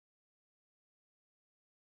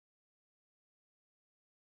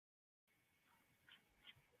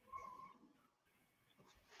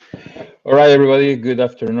All right, everybody. Good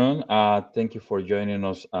afternoon. Thank you for joining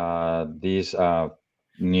us this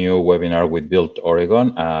new webinar with Build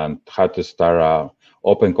Oregon and how to start a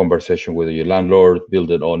open conversation with your landlord,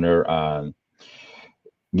 building owner, and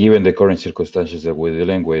given the current circumstances that we're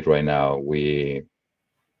dealing with right now, we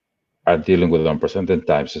are dealing with unprecedented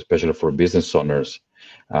times, especially for business owners,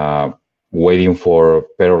 uh, waiting for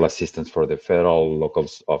payroll assistance for the federal local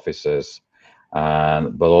offices,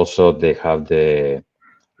 and but also they have the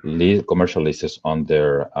commercial leases on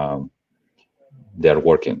their they're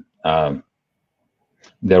working.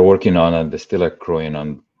 They're working on and they're still accruing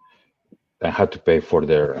on and had to pay for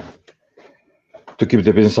their to keep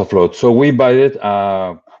the business afloat. So we invited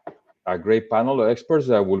a great panel of experts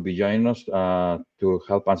that will be joining us to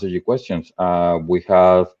help answer your questions. We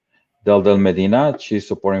have Deldelp Medina. She's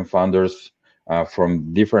supporting founders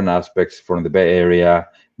from different aspects from the Bay Area,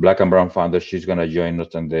 Black and Brown founders. She's going to join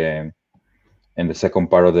us in the second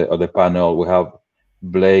part of the panel. We have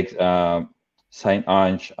Blake Saint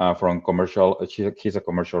Ange from commercial. He's a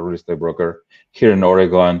commercial real estate broker here in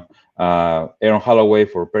Oregon. Aaron Holloway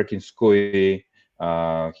for Perkins Coie.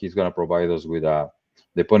 He's going to provide us with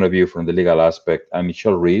the point of view from the legal aspect. And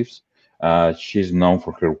Michele Reeves. She's known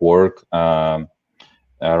for her work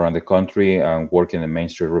around the country and working in Main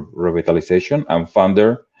Street revitalization and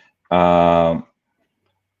founder of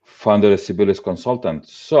CIVILIS consultant.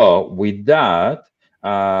 So with that,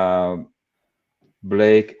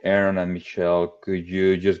 Blake, Aaron, and Michele, could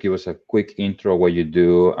you just give us a quick intro what you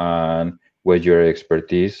do and what your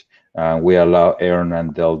expertise? We allow Aaron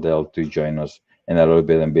and Deldelp to join us in a little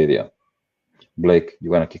bit in video. Blake,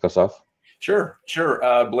 you want to kick us off? Sure.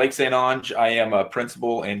 Blake St. Onge. I am a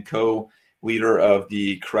principal and co-leader of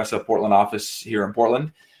the Cresa Portland office here in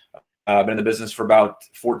Portland. I've been in the business for about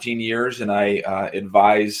 14 years, and I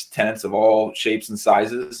advise tenants of all shapes and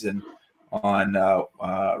sizes and on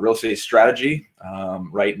real estate strategy.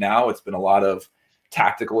 Right now, it's been a lot of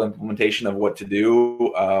tactical implementation of what to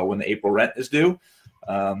do when the April rent is due.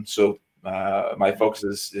 So my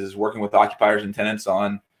focus is working with occupiers and tenants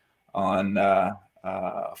on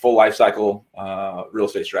full life cycle real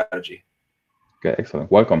estate strategy. Okay,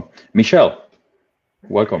 excellent. Welcome. Michele,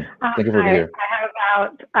 welcome. Thank you for being here. I have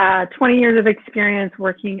about 20 years of experience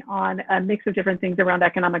working on a mix of different things around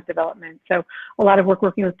economic development. So a lot of work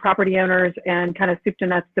working with property owners and kind of soup to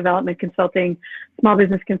nuts development consulting, small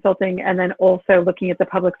business consulting, and then also looking at the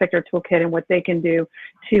public sector toolkit and what they can do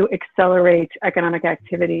to accelerate economic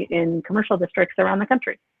activity in commercial districts around the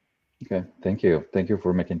country. Okay, thank you. Thank you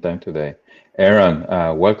for making time today. Aaron,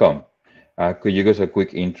 welcome. Could you give us a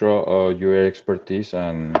quick intro of your expertise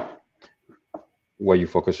and where you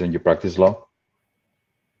focus on your practice law?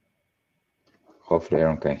 Hopefully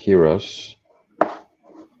Aaron can hear us.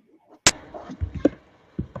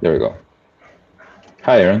 There we go.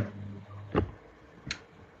 Hi, Aaron.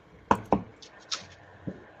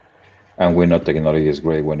 And we know technology is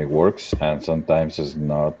great when it works, and sometimes it's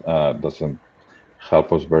not, doesn't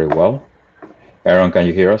help us very well. Aaron, can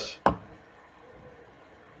you hear us?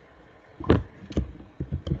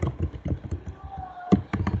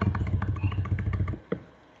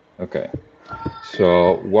 Okay,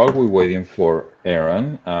 so while we're waiting for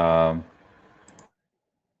Aaron, and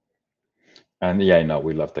yeah, I know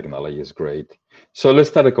we love technology, it's great. So let's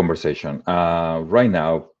start a conversation. Right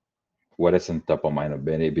now, what is on top of mind of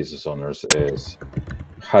many business owners is,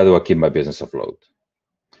 how do I keep my business afloat?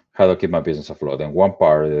 How do I keep my business afloat? And one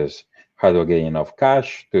part is, how do I get enough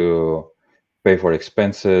cash to pay for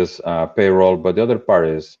expenses, payroll? But the other part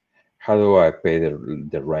is, how do I pay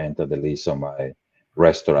the rent or the lease on my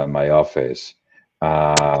restaurant, my office?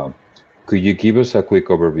 Could you give us a quick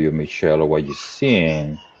overview, Michele, of what you're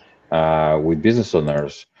seeing with business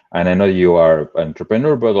owners? And I know you are an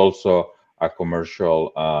entrepreneur, but also a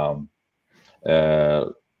commercial,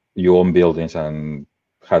 you own buildings and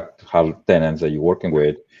have tenants that you're working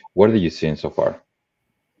with. What are you seeing so far?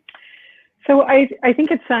 So I think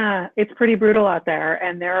it's pretty brutal out there,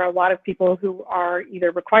 and there are a lot of people who are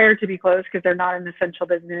either required to be closed because they're not an essential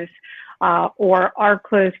business, or are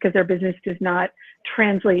closed because their business does not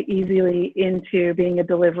translate easily into being a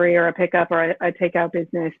delivery or a pickup or a takeout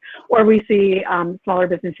business. Or we see smaller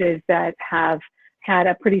businesses that have had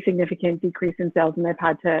a pretty significant decrease in sales and they've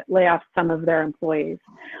had to lay off some of their employees.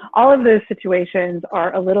 All of those situations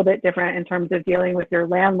are a little bit different in terms of dealing with your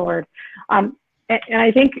landlord. And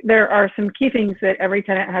I think there are some key things that every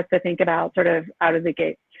tenant has to think about sort of out of the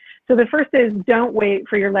gate. So the first is, don't wait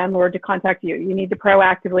for your landlord to contact you. You need to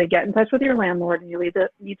proactively get in touch with your landlord, and you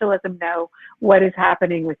need to let them know what is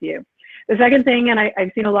happening with you. The second thing, and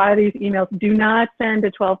I've seen a lot of these emails, do not send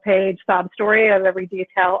a 12-page sob story of every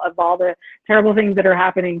detail of all the terrible things that are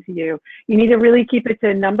happening to you. You need to really keep it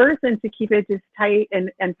to numbers and to keep it just tight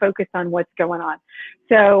and focus on what's going on.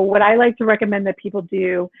 So what I like to recommend that people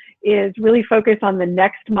do is really focus on the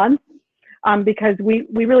next month, because we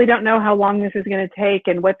really don't know how long this is going to take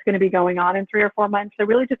and what's going to be going on in 3 or 4 months. So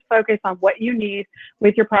really just focus on what you need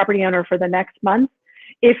with your property owner for the next month.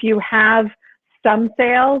 If you have some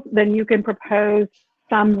sales, then you can propose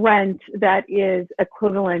some rent that is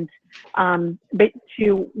equivalent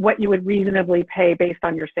to what you would reasonably pay based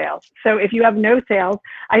on your sales. So if you have no sales,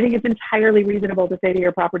 I think it's entirely reasonable to say to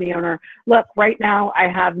your property owner, look, right now I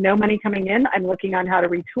have no money coming in. I'm looking on how to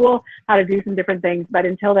retool, how to do some different things. But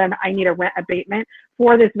until then, I need a rent abatement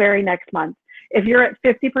for this very next month. If you're at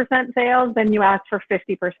 50% sales, then you ask for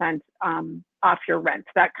 50% off your rent,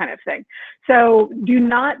 that kind of thing. So do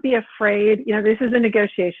not be afraid. You know, this is a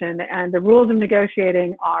negotiation, and the rules of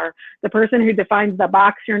negotiating are the person who defines the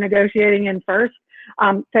box you're negotiating in first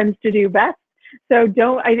tends to do best. So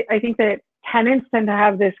I think that tenants tend to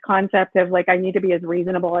have this concept of like, I need to be as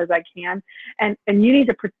reasonable as I can. And you need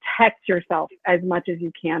to protect yourself as much as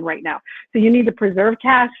you can right now. So you need to preserve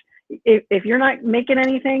cash. If you're not making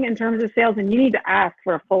anything in terms of sales, then you need to ask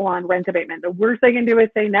for a full-on rent abatement. The worst they can do is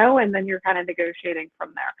say no, and then you're kind of negotiating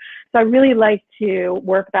from there. So I really like to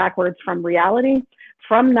work backwards from reality,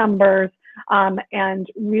 from numbers, and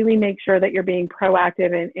really make sure that you're being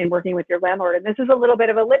proactive in working with your landlord. And this is a little bit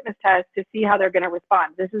of a litmus test to see how they're going to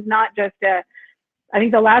respond. This is not just I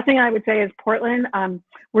think the last thing I would say is Portland,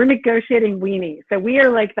 we're negotiating weenies. So we are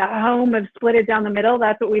like the home of split it down the middle.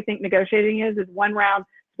 That's what we think negotiating is one round,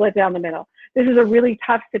 split down the middle. This is a really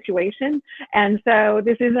tough situation. And so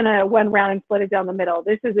this isn't a one round and split it down the middle.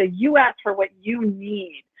 This is you ask for what you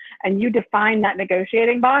need and you define that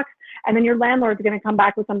negotiating box. And then your landlord's going to come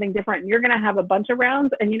back with something different. And you're going to have a bunch of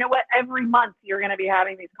rounds. And you know what? Every month you're going to be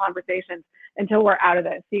having these conversations until we're out of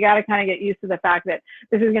this. So you got to kind of get used to the fact that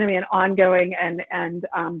this is going to be an ongoing and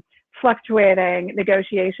fluctuating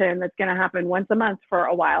negotiation that's going to happen once a month for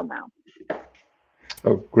a while now.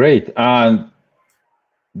 Oh, great. And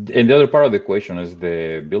the other part of the equation is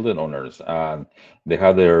the building owners. They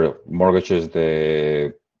have their mortgages,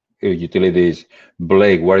 the utilities.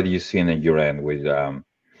 Blake, what do you see in your end with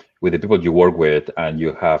the people you work with, and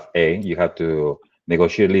you have to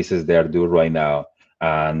negotiate leases they are due right now,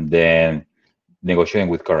 and then negotiating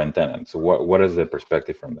with current tenants. What is the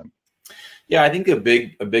perspective from them? Yeah, I think a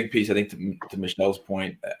big piece. I think to Michelle's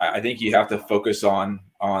point, I think you have to focus on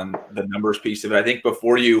the numbers piece of it. I think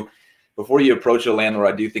before you approach a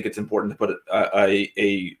landlord, I do think it's important to put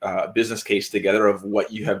a business case together of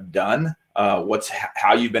what you have done,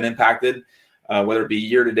 how you've been impacted, whether it be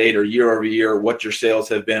year to date or year over year, what your sales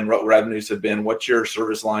have been, what revenues have been, what your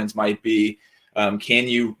service lines might be. Can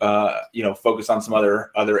you focus on some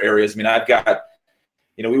other areas? I mean, I've got,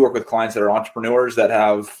 we work with clients that are entrepreneurs that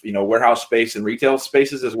have, warehouse space and retail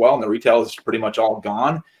spaces as well. And the retail is pretty much all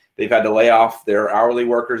gone. They've had to lay off their hourly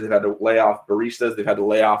workers. They've had to lay off baristas. They've had to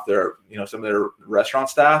lay off their, some of their restaurant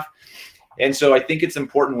staff. And so I think it's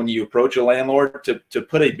important when you approach a landlord to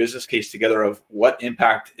put a business case together of what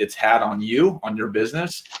impact it's had on you, on your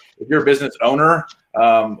business. If you're a business owner,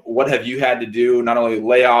 what have you had to do? Not only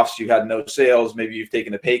layoffs, you had no sales. Maybe you've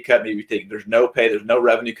taken a pay cut. Maybe there's no pay. There's no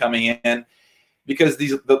revenue coming in. Because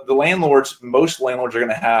the landlords, most landlords are going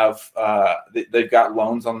to have, they've got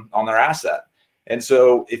loans on their asset. And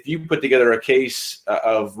so if you put together a case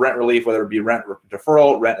of rent relief, whether it be rent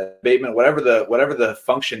deferral, rent abatement, whatever the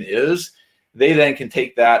function is, they then can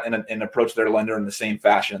take that and approach their lender in the same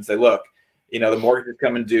fashion and say, look, the mortgage is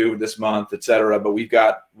coming due this month, et cetera, but we've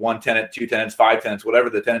got 1 tenant, 2 tenants, 5 tenants, whatever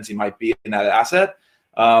the tenancy might be in that asset,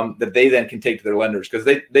 that they then can take to their lenders, because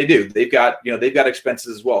they do. They've got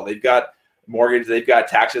expenses as well. They've got mortgage, they've got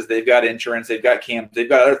taxes, they've got insurance, they've got camps, they've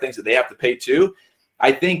got other things that they have to pay too.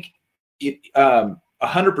 I think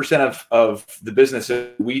 100% of the business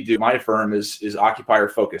that we do, my firm, is occupier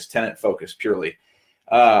focused, tenant focused purely.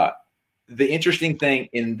 The interesting thing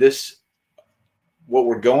in this, what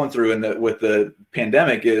we're going through with the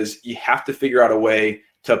pandemic, is you have to figure out a way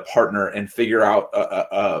to partner and figure out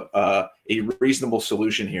a reasonable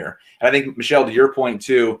solution here. And I think, Michele, to your point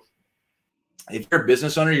too, if you're a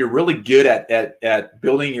business owner, you're really good at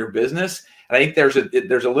building your business. And I think there's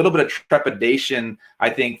a little bit of trepidation, I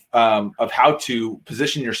think, of how to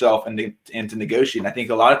position yourself and to negotiate. And I think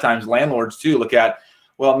a lot of times landlords too look at,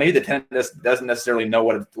 well, maybe the tenant doesn't necessarily know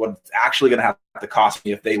what it's actually going to have to cost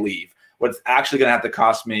me if they leave. What it's actually going to have to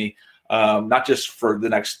cost me, not just for the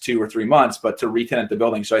next 2 or 3 months, but to re-tenant the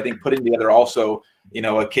building. So I think putting together also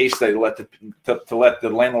a case that to let the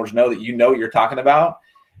landlords know that what you're talking about.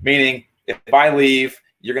 Meaning, if I leave,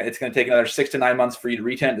 it's going to take another 6 to 9 months for you to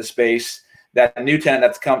re-tenant the space. That new tenant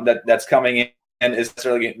that's coming in and is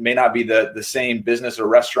necessarily may not be the same business or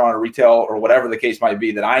restaurant or retail or whatever the case might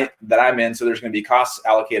be that I'm in. So there's going to be costs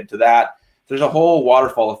allocated to that. There's a whole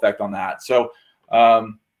waterfall effect on that. So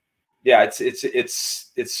yeah,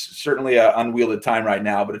 it's certainly an unwielded time right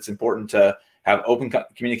now, but it's important to have open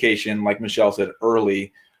communication, like Michele said,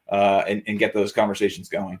 early, and get those conversations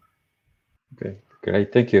going. Okay,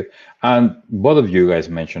 great, thank you. And both of you guys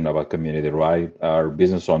mentioned about community, right? Our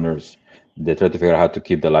business owners, they try to figure out how to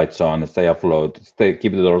keep the lights on, stay afloat, keep the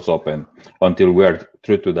doors open until we are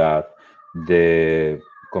true to that. The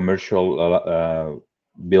commercial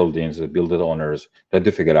buildings, the building owners try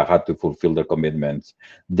to figure out how to fulfill their commitments.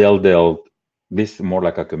 Deldelp, this is more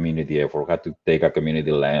like a community effort, how to take a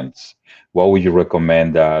community lens. What would you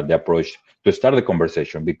recommend the approach to start the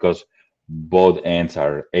conversation? Because both ends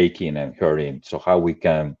are aching and hurting. So how we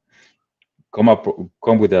can come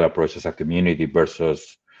with that approach as a community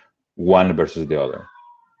versus one versus the other.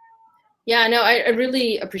 Yeah, no, I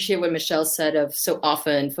really appreciate what Michele said of so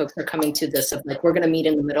often folks are coming to this of like, we're going to meet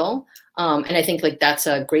in the middle. And I think like that's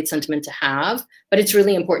a great sentiment to have, but it's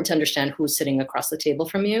really important to understand who's sitting across the table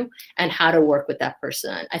from you and how to work with that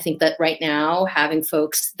person. I think that right now having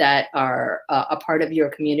folks that are a part of your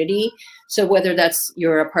community, so whether that's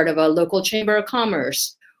you're a part of a local chamber of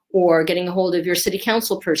commerce or getting a hold of your city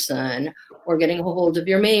council person or getting a hold of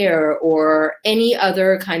your mayor or any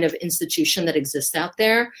other kind of institution that exists out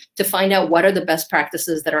there to find out what are the best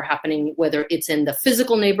practices that are happening, whether it's in the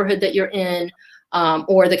physical neighborhood that you're in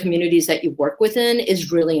or the communities that you work within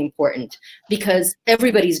is really important because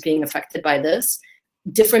everybody's being affected by this.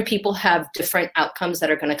 Different people have different outcomes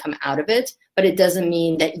that are going to come out of it, but it doesn't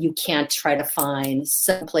mean that you can't try to find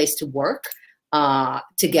some place to work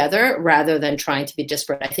together rather than trying to be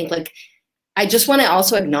disparate. I think like, I just want to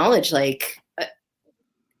also acknowledge like,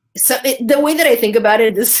 the way that I think about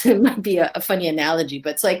it, this might be a funny analogy,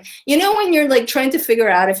 but it's like, when you're like trying to figure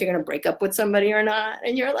out if you're going to break up with somebody or not,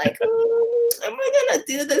 and you're like, am I going to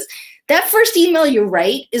do this? That first email you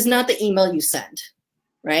write is not the email you send.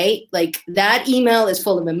 Right? Like that email is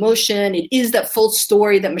full of emotion. It is that full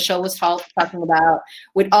story that Michele was talking about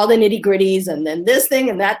with all the nitty gritties and then this thing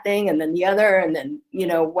and that thing and then the other and then,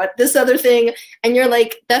 what this other thing. And you're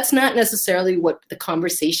like, that's not necessarily what the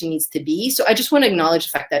conversation needs to be. So I just want to acknowledge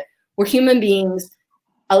the fact that we're human beings.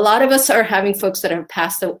 A lot of us are having folks that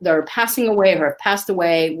are passing away or have passed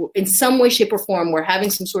away in some way, shape or form. We're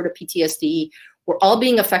having some sort of PTSD. We're all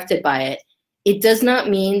being affected by it. It does not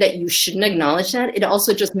mean that you shouldn't acknowledge that. It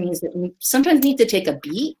also just means that you sometimes need to take a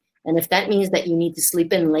beat. And if that means that you need to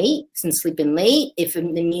sleep in late, then sleep in late. If it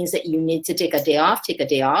means that you need to take a day off, take a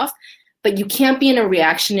day off. But you can't be in a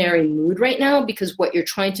reactionary mood right now because what you're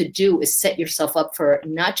trying to do is set yourself up for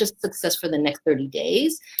not just success for the next 30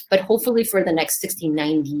 days, but hopefully for the next 60,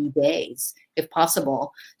 90 days, if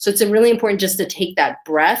possible. So it's really important just to take that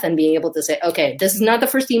breath and be able to say, okay, this is not the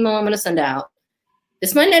first email I'm going to send out.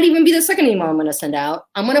 This might not even be the second email I'm going to send out.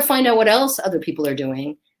 I'm going to find out what else other people are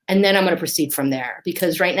doing, and then I'm going to proceed from there.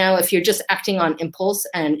 Because right now, if you're just acting on impulse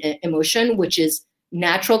and emotion, which is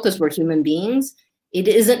natural because we're human beings, it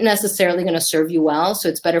isn't necessarily going to serve you well. So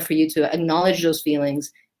it's better for you to acknowledge those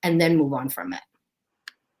feelings and then move on from it.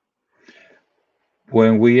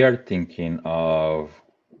 When we are thinking of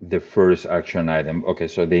the first action item, okay,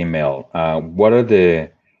 so the email, what are the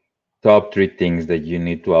top 3 things that you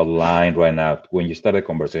need to outline right now when you start a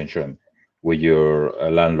conversation with your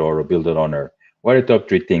landlord or building owner? What are the top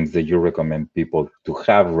 3 things that you recommend people to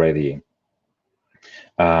have ready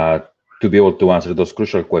to be able to answer those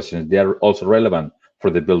crucial questions? They are also relevant for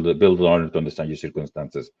the builder owner to understand your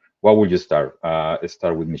circumstances. What would you start?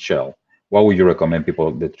 Start with Michele. What would you recommend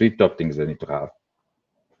people, the 3 top things they need to have?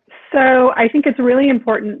 So I think it's really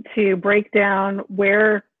important to break down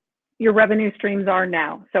where your revenue streams are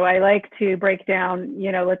now. So I like to break down,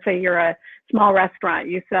 let's say you're a small restaurant,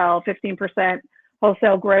 you sell 15%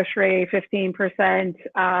 wholesale grocery, 15%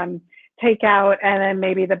 takeout, and then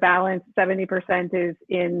maybe the balance 70% is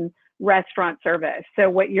in restaurant service. So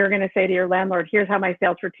what you're going to say to your landlord, here's how my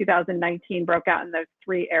sales for 2019 broke out in those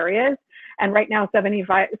 3 areas. And right now, 70%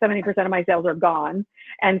 of my sales are gone.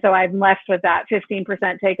 And so I'm left with that 15%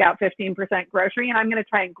 takeout, 15% grocery, and I'm going to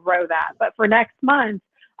try and grow that. But for next month,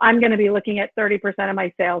 I'm going to be looking at 30% of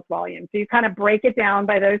my sales volume. So you kind of break it down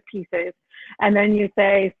by those pieces. And then you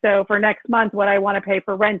say, so for next month, what I want to pay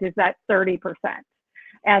for rent is that 30%.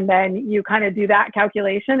 And then you kind of do that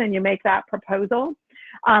calculation and you make that proposal.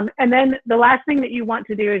 And then the last thing that you want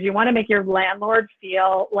to do is you want to make your landlord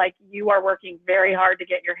feel like you are working very hard to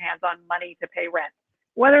get your hands on money to pay rent.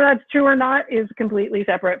 Whether that's true or not is completely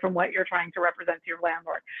separate from what you're trying to represent to your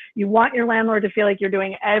landlord. You want your landlord to feel like you're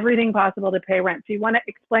doing everything possible to pay rent. So you want to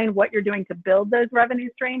explain what you're doing to build those revenue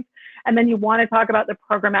streams. And then you want to talk about the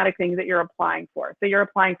programmatic things that you're applying for. So you're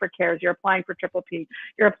applying for CARES, you're applying for Triple P,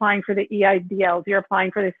 you're applying for the EIDLs, you're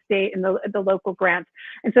applying for the state and the local grants.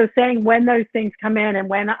 And so saying when those things come in and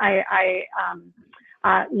when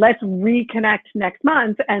let's reconnect next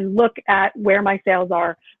month and look at where my sales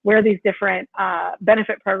are, where these different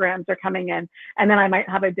benefit programs are coming in, and then I might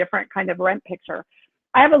have a different kind of rent picture.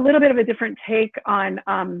 I have a little bit of a different take on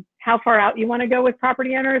how far out you want to go with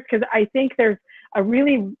property owners, because I think there's a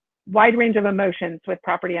really wide range of emotions with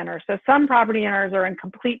property owners. So some property owners are in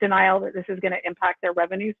complete denial that this is going to impact their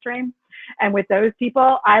revenue stream. And with those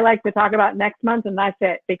people, I like to talk about next month and that's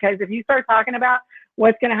it. Because if you start talking about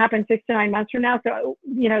what's going to happen 6 to 9 months from now, so,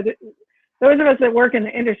 you know, those of us that work in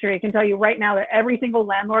the industry can tell you right now that every single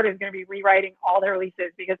landlord is going to be rewriting all their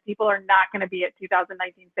leases because people are not going to be at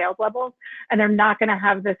 2019 sales levels, and they're not going to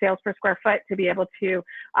have the sales per square foot to be able to,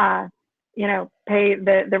 you know, pay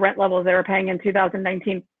the rent levels they were paying in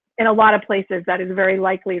 2019. In a lot of places, that is very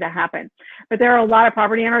likely to happen. But there are a lot of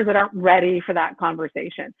property owners that aren't ready for that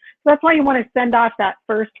conversation. So that's why you want to send off that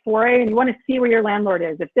first foray, and you want to see where your landlord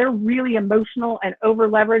is. If they're really emotional and over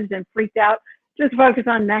leveraged and freaked out, just focus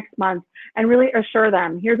on next month and really assure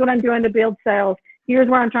them, here's what I'm doing to build sales. Here's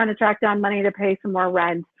where I'm trying to track down money to pay some more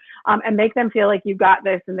rent, and make them feel like you got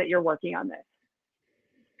this and that you're working on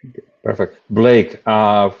this. Perfect. Blake,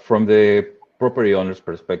 from the property owner's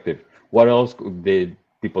perspective, what else did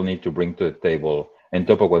people need to bring to the table on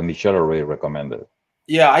top of what Michele already recommended?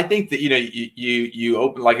 Yeah, I think that, you know, you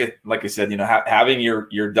open, like I said, you know, having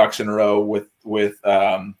your ducks in a row with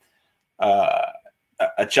a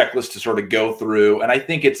checklist to sort of go through. And I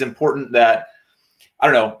think it's important that, I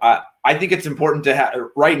don't know, I think it's important to have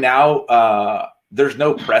right now, there's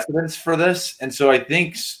no precedence for this. And so I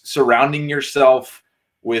think surrounding yourself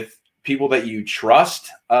with people that you trust,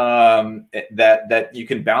 that you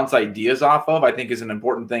can bounce ideas off of, I think is an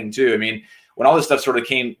important thing too. I mean, when all this stuff sort of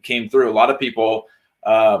came through, a lot of people,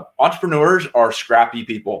 entrepreneurs are scrappy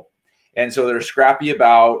people. And so they're scrappy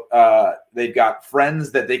about, they've got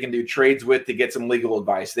friends that they can do trades with to get some legal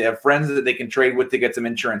advice. They have friends that they can trade with to get some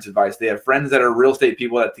insurance advice. They have friends that are real estate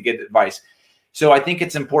people to get advice. So I think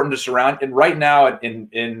it's important to surround. And right now, I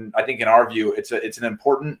think in our view, it's an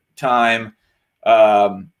important time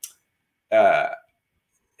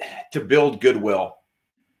to build goodwill.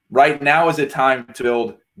 Right now is a time to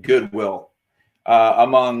build goodwill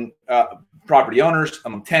among property owners,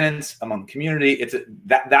 among tenants, among community.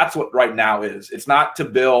 That's what right now is. It's not to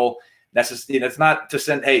bill necessarily. It's not to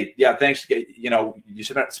send, hey, yeah, thanks. You know, you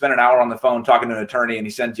spend an hour on the phone talking to an attorney, and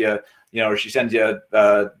he sends you, you know, or she sends you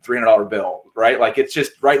a $300 bill, right? Like, it's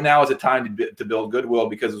just right now is a time to build goodwill,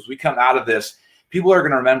 because as we come out of this, people are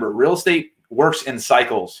going to remember real estate works in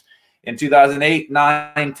cycles. In 2008,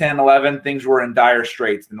 9, 10, 11, things were in dire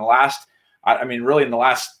straits. In the last, I mean, really in the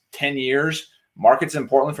last 10 years, markets in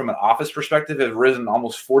Portland from an office perspective have risen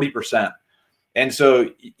almost 40%. And so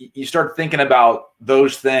you start thinking about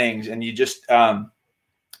those things, and you just,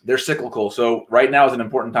 they're cyclical. So right now is an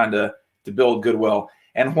important time to build goodwill.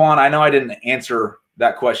 And Juan, I know I didn't answer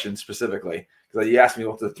that question specifically because you asked me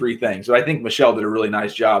what the 3 things. So I think Michele did a really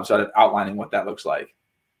nice job sort of outlining what that looks like.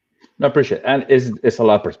 I appreciate it. And it's a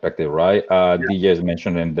lot of perspective, right? Yeah. DJ is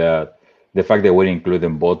mentioning that the fact that we're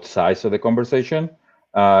including both sides of the conversation,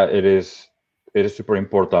 it is super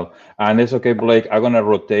important. And it's okay, Blake, I'm going to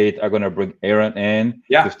rotate. I'm going to bring Aaron in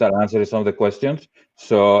to start answering some of the questions.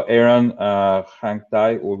 So Aaron, hang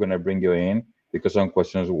tight. We're going to bring you in because some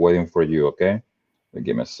questions are waiting for you, okay?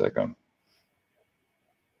 Give me a second.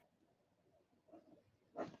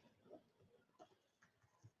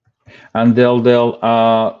 And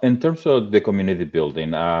Deldelp, in terms of the community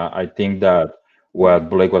building, I think that what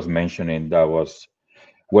Blake was mentioning, that was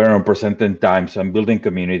we're on presenting times and building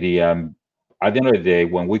community. And at the end of the day,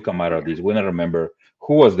 when we come out of this, we need to remember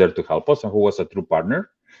who was there to help us and who was a true partner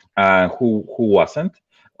and who wasn't.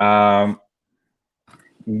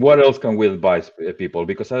 What else can we advise people?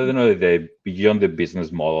 Because at the end of the day, beyond the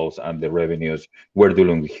business models and the revenues, we're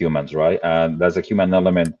dealing with humans, right? And that's a human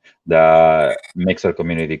element that makes our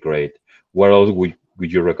community great. What else would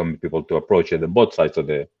you recommend people to approach it on both sides of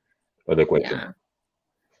the question? Yeah.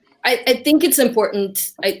 I think it's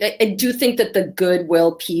important. I do think that the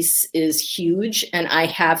goodwill piece is huge, and I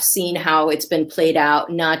have seen how it's been played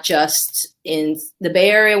out, not just in the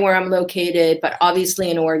Bay Area where I'm located, but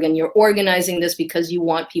obviously in Oregon. You're organizing this because you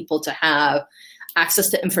want people to have access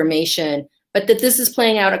to information, but that this is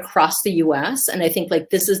playing out across the US. And I think like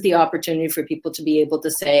this is the opportunity for people to be able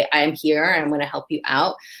to say, I am here and I'm going to help you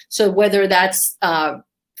out. So whether that's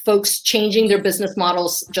folks changing their business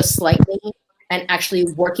models just slightly and actually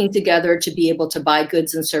working together to be able to buy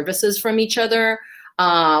goods and services from each other,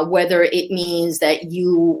 whether it means that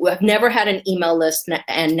you have never had an email list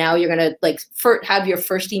and now you're going to like have your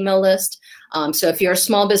first email list. So if you're a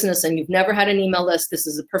small business and you've never had an email list, this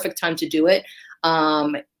is the perfect time to do it.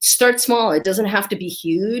 Start small. It doesn't have to be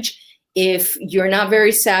huge. If you're not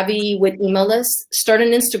very savvy with email lists, start an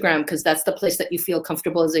Instagram, because that's the place that you feel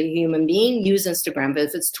comfortable as a human being. Use Instagram. But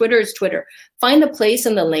if it's Twitter, it's Twitter. Find the place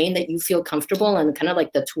in the lane that you feel comfortable and kind of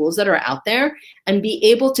like the tools that are out there, and be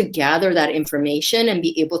able to gather that information and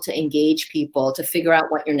be able to engage people to figure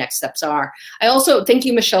out what your next steps are. I also thank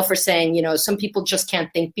you, Michele, for saying, you know, some people just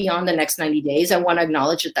can't think beyond the next 90 days. I want to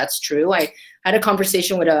acknowledge that that's true. I had a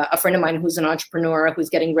conversation with a friend of mine who's an entrepreneur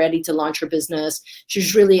who's getting ready to launch her business.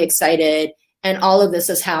 She's really excited, and all of this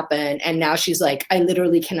has happened. And now she's like, I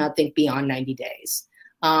literally cannot think beyond 90 days.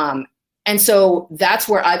 And so that's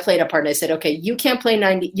where I played a part. And I said, okay, you can't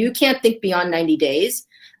think beyond 90 days.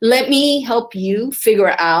 Let me help you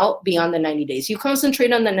figure out beyond the 90 days. You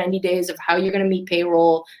concentrate on the 90 days of how you're going to meet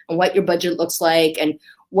payroll and what your budget looks like and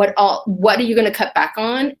what are you going to cut back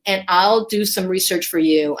on, and I'll do some research for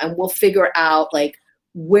you, and we'll figure out like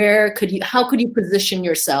how could you position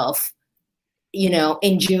yourself, you know,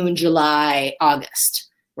 in June, July, August,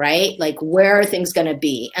 right? Like where are things going to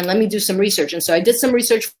be? And let me do some research. And so I did some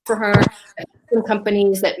research for her, some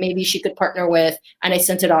companies that maybe she could partner with, and I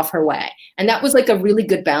sent it off her way. And that was like a really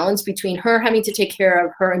good balance between her having to take care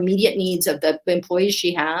of her immediate needs of the employees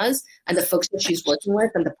she has and the folks that she's working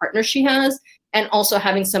with and the partners she has, and also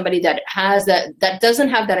having somebody that has that doesn't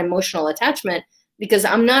have that emotional attachment, because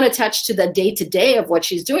I'm not attached to the day-to-day of what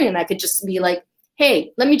she's doing. And I could just be like,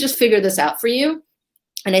 hey, let me just figure this out for you.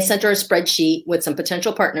 And I sent her a spreadsheet with some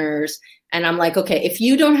potential partners. And I'm like, okay, if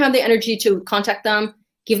you don't have the energy to contact them,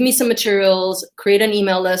 give me some materials, create an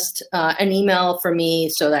email list, an email for me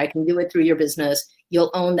so that I can do it through your business.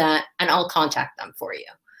 You'll own that, and I'll contact them for you.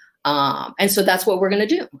 And so that's what we're going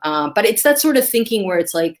to do. But it's that sort of thinking where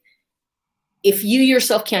it's like, if you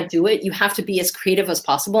yourself can't do it, you have to be as creative as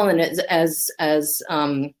possible. And as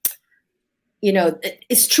you know,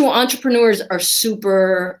 it's true. Entrepreneurs are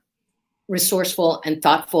super resourceful and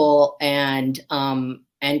thoughtful and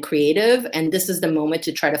creative. And this is the moment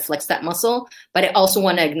to try to flex that muscle. But I also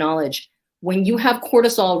want to acknowledge, when you have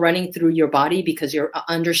cortisol running through your body because you're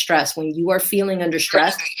under stress, when you are feeling under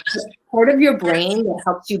stress, part of your brain that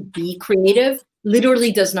helps you be creative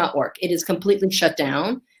literally does not work. It is completely shut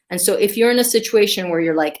down. And so if you're in a situation where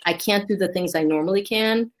you're like, I can't do the things I normally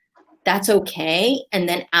can, that's okay. And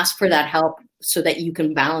then ask for that help so that you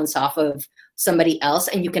can balance off of somebody else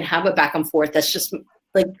and you can have a back and forth that's just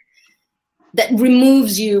like, that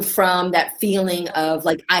removes you from that feeling of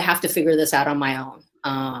like, I have to figure this out on my own.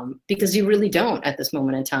 Because you really don't at this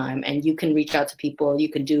moment in time. And you can reach out to people. You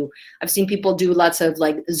can do, I've seen people do lots of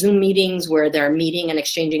like Zoom meetings where they're meeting and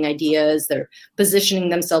exchanging ideas. They're positioning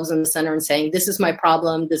themselves in the center and saying, this is my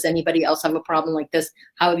problem. Does anybody else have a problem like this?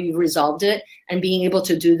 How have you resolved it? And being able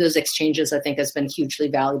to do those exchanges, I think, has been hugely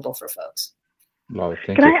valuable for folks. Wow,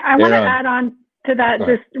 I want to add on to that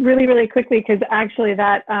just really, really quickly, because actually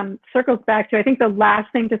that circles back to, I think, the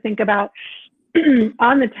last thing to think about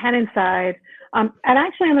on the tenant side, and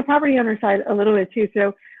actually on the property owner side a little bit too.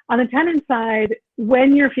 So on the tenant side,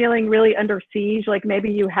 when you're feeling really under siege, like maybe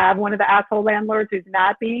you have one of the asshole landlords who's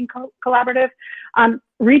not being collaborative,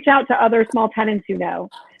 reach out to other small tenants you know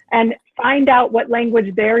and find out what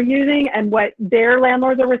language they're using and what their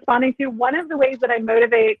landlords are responding to. One of the ways that I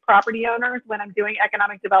motivate property owners when I'm doing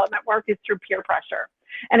economic development work is through peer pressure.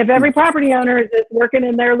 And if every property owner is just working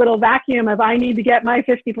in their little vacuum of, I need to get my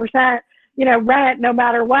 50%, you know, rent no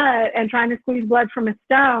matter what, and trying to squeeze blood from a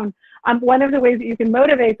stone, one of the ways that you can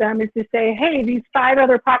motivate them is to say, hey, these 5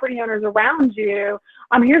 other property owners around you,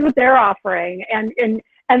 here's what they're offering. And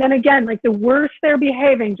then again, like the worse they're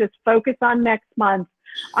behaving, just focus on next month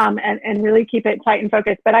and really keep it tight and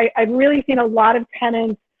focused. But I've really seen a lot of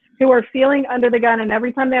tenants who are feeling under the gun, and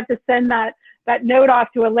every time they have to send that note off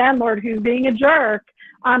to a landlord who's being a jerk,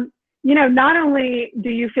 you know, not only do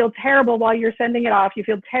you feel terrible while you're sending it off, you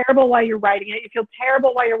feel terrible while you're writing it, you feel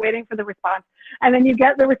terrible while you're waiting for the response, and then you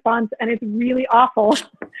get the response and it's really awful.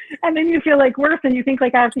 And then you feel like worse and you think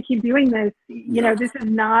like, I have to keep doing this. You know, this is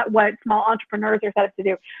not what small entrepreneurs are set up to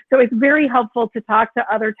do. So it's very helpful to talk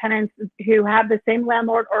to other tenants who have the same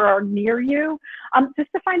landlord or are near you, just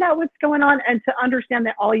to find out what's going on and to understand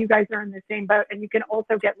that all you guys are in the same boat. And you can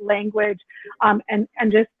also get language and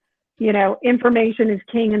just information is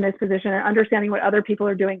king in this position, and understanding what other people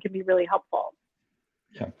are doing can be really helpful.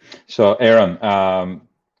 Yeah. So Aaron,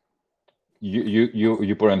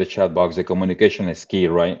 you put in the chat box, the communication is key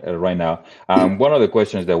right now. One of the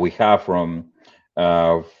questions that we have from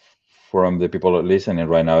the people listening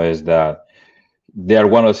right now is that they are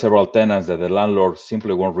one of several tenants that the landlord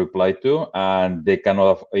simply won't reply to, and if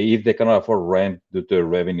they cannot afford rent due to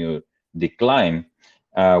revenue decline,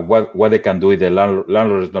 what they can do if the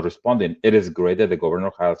landlord is not responding. It is great that the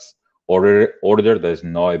governor has ordered there's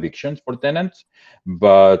no evictions for tenants,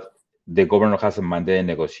 but the governor has a mandated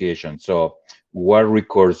negotiation. So what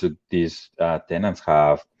recourse do these tenants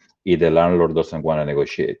have if the landlord doesn't want to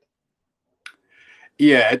negotiate?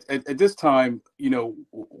 Yeah, at this time,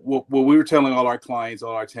 what we were telling all our clients,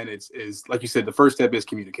 all our tenants is, like you said, the first step is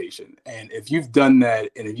communication. And if you've done that,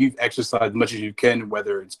 and if you've exercised as much as you can,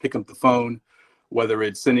 whether it's picking up the phone, whether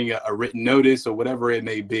it's sending a written notice or whatever it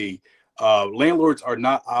may be, landlords are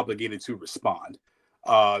not obligated to respond.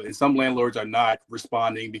 And some landlords are not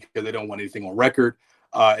responding because they don't want anything on record.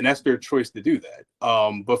 And that's their choice to do that.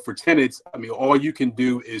 But for tenants, I mean, all you can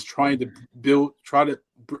do is try to build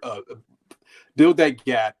that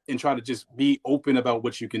gap and try to just be open about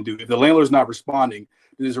what you can do. If the landlord's not responding,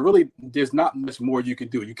 there's not much more you can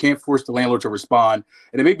do. You can't force the landlord to respond,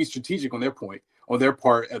 and it may be strategic on their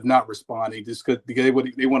part of not responding, just because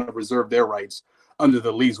they want to reserve their rights under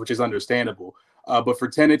the lease, which is understandable. But for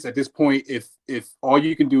tenants at this point, if all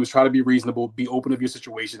you can do is try to be reasonable, be open of your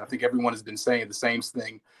situation. I think everyone has been saying the same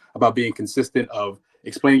thing about being consistent of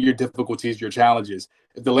explaining your difficulties, your challenges.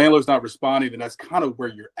 If the landlord's not responding, then that's kind of where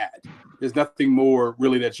you're at. There's nothing more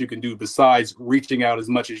really that you can do besides reaching out as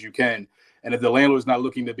much as you can. And if the landlord's not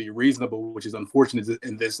looking to be reasonable, which is unfortunate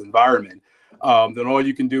in this environment, then all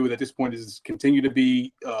you can do at this point is continue to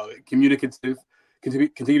be communicative,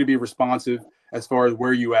 continue to be responsive as far as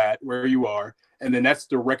where you are. And then that's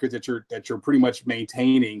the record that you're pretty much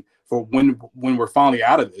maintaining for when we're finally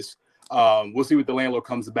out of this. We'll see what the landlord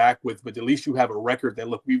comes back with, but at least you have a record that,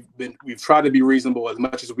 look, we've tried to be reasonable as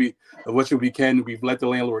much as we can. We've let the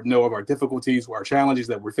landlord know of our difficulties, our challenges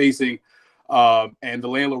that we're facing, and the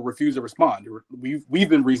landlord refused to respond. We've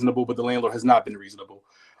been reasonable, but the landlord has not been reasonable,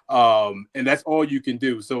 and that's all you can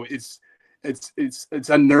do. So it's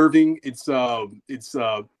unnerving. It's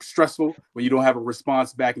stressful when you don't have a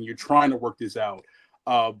response back and you're trying to work this out.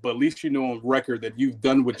 But at least you know on record that you've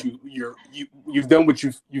done what you've done what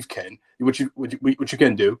you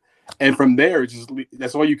can do, and from there,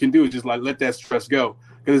 that's all you can do is just let that stress go,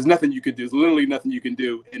 because there's nothing you can do. There's literally nothing you can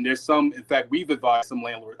do. And there's in fact, we've advised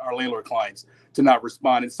our landlord clients to not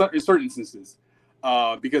respond in certain instances,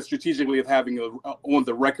 because strategically of having on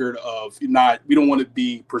the record of we don't want to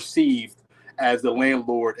be perceived as the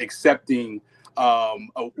landlord accepting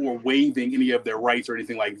or waiving any of their rights or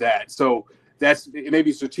anything like that. So it may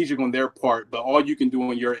be strategic on their part, but all you can do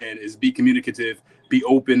on your end is be communicative, be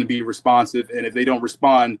open, and be responsive. And if they don't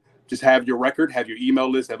respond, just have your record, have your email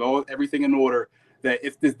list, have everything in order, that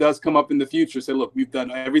if this does come up in the future, say, look, we've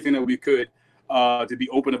done everything that we could to be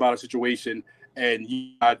open about a situation, and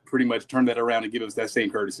you pretty much turn that around and give us that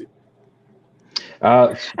same courtesy.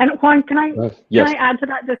 And Juan, can I add to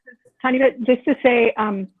that just a tiny bit, just to say,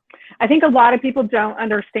 I think a lot of people don't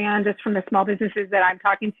understand, just from the small businesses that I'm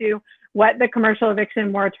talking to, what the commercial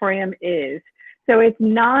eviction moratorium is. So it's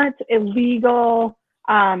not a legal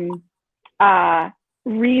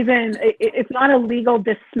reason. It's not a legal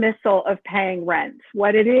dismissal of paying rent.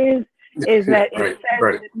 What it is that it says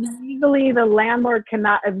that legally the landlord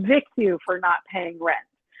cannot evict you for not paying rent.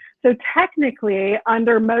 So technically,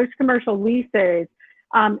 under most commercial leases,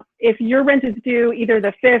 if your rent is due either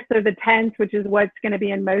the 5th or the 10th, which is what's going to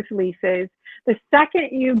be in most leases, the second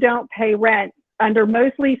you don't pay rent, under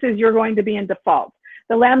most leases, you're going to be in default.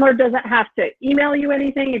 The landlord doesn't have to email you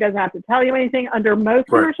anything. He doesn't have to tell you anything. Under most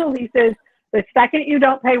commercial leases, the second you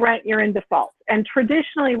don't pay rent, you're in default. And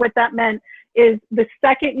traditionally, what that meant is the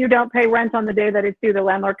second you don't pay rent on the day that it's due, the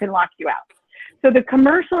landlord can lock you out. So the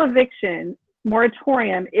commercial eviction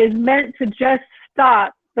moratorium is meant to just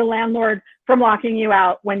stop the landlord from locking you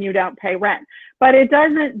out when you don't pay rent. But it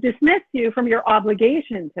doesn't dismiss you from your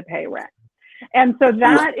obligation to pay rent. And so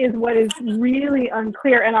that is what is really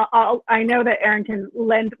unclear. And I know that Aaron can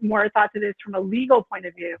lend more thought to this from a legal point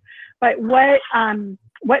of view. But what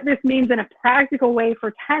this means in a practical way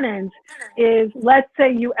for tenants is, let's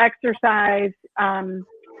say you exercise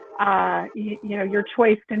your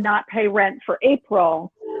choice to not pay rent for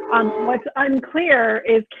April. What's unclear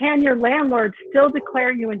is, can your landlord still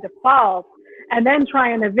declare you in default and then try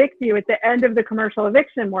and evict you at the end of the commercial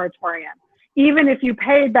eviction moratorium? Even if you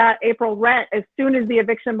paid that April rent as soon as the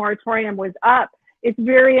eviction moratorium was up it's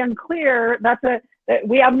very unclear.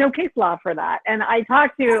 We have no case law for that. And I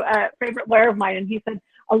talked to a favorite lawyer of mine, and he said,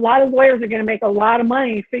 a lot of lawyers are going to make a lot of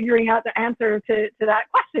money figuring out the answer to that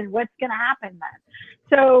question. What's going to happen then?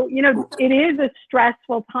 So, it is a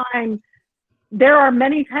stressful time. There are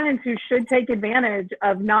many tenants who should take advantage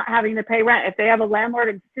of not having to pay rent. If they have a landlord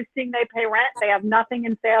insisting they pay rent, they have nothing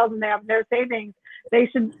in sales and they have no savings, they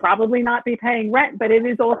should probably not be paying rent. But it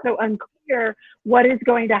is also unclear what is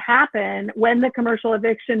going to happen when the commercial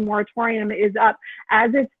eviction moratorium is up.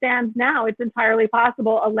 As it stands now, it's entirely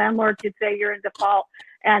possible a landlord could say you're in default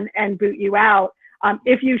and boot you out.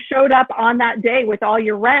 If you showed up on that day with all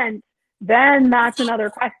your rent, then that's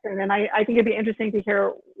another question. And I think it'd be interesting to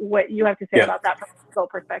hear what you have to say about that from a legal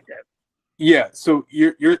perspective. Yeah, so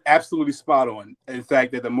you're absolutely spot on. In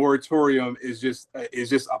fact, that the moratorium is just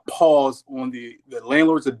a pause on the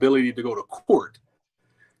landlord's ability to go to court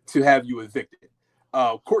to have you evicted.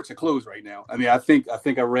 Courts are closed right now. I mean, I think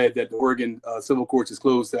I read that the Oregon civil courts is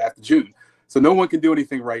closed after June, so no one can do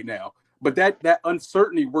anything right now. But that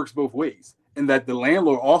uncertainty works both ways, and that the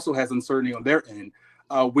landlord also has uncertainty on their end,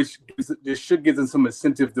 which should give them some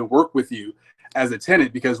incentive to work with you as a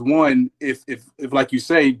tenant. Because one, if like you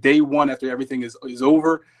say, day one after everything is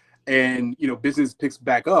over, and business picks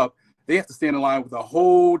back up, they have to stand in line with a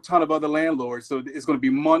whole ton of other landlords. So it's going to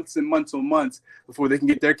be months and months on months before they can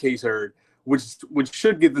get their case heard, which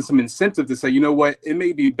should give them some incentive to say, you know what, it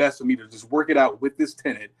may be best for me to just work it out with this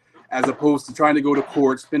tenant, as opposed to trying to go to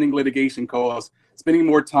court, spending litigation costs, spending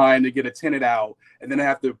more time to get a tenant out, and then I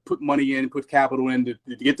have to put money in, put capital in to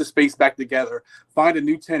get the space back together, find a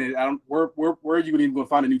new tenant. Where are you even going to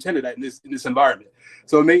find a new tenant in this environment?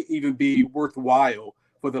 So it may even be worthwhile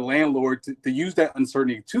for the landlord to use that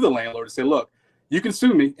uncertainty to the landlord to say, look, you can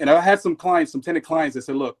sue me. And I had some tenant clients that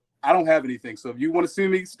said, look, I don't have anything. So if you want to sue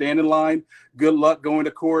me, stand in line. Good luck going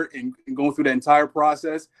to court and going through the entire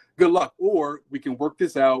process. Good luck. Or we can work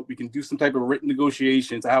this out. We can do some type of written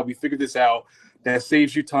negotiations how we figure this out. That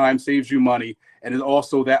saves you time, saves you money. And then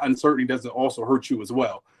also that uncertainty doesn't also hurt you as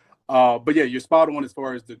well. But yeah, you're spot on as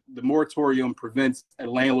far as the moratorium prevents a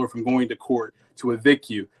landlord from going to court to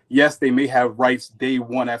evict you. Yes, they may have rights day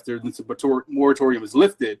one after the moratorium is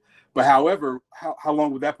lifted. But however, how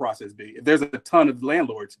long would that process be? If there's a ton of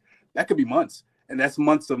landlords, that could be months. And that's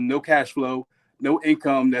months of no cash flow, no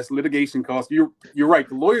income, that's litigation costs. You're right,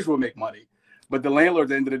 the lawyers will make money, but the landlord at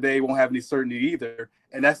the end of the day won't have any certainty either.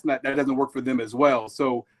 And that doesn't work for them as well.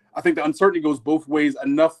 So I think the uncertainty goes both ways,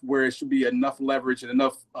 enough where it should be enough leverage and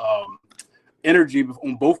enough energy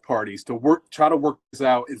on both parties to try to work this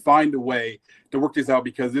out and find a way to work this out,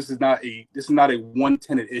 because this is not a one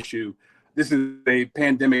tenant issue. This is a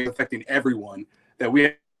pandemic affecting everyone, that we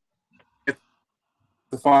have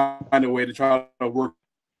to find a way to try to work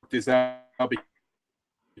this out,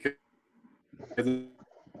 because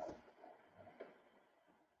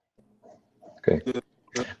okay. The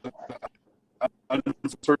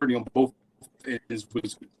uncertainty on both is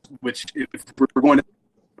which if we're going to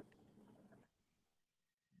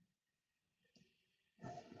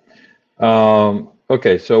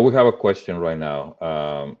okay, so we have a question right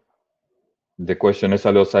now. The question is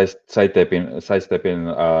a little sidestepping.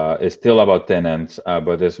 It's still about tenants,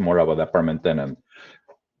 but it's more about apartment tenant.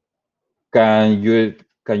 Can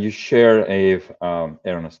you share if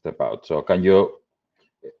Aaron step out? So can you?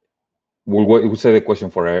 We'll say the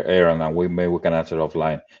question for Aaron, and we can answer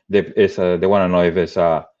offline. They want to know if it's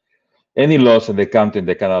any laws in the county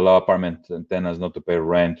that can allow apartment tenants not to pay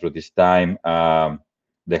rent through this time.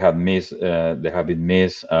 They have been missed.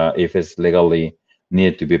 If it's legally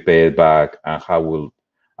need to be paid back, and how will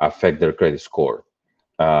affect their credit score.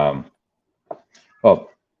 Can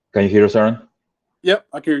you hear us, Aaron? Yep,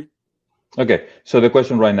 I can hear you. Okay, so the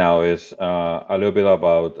question right now is a little bit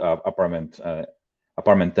about apartment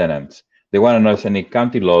tenants. They want to know if any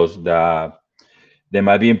county laws that they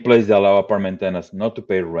might be in place that allow apartment tenants not to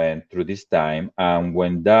pay rent through this time, and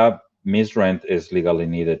when that missed rent is legally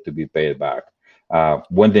needed to be paid back,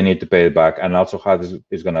 when they need to pay it back, and also how this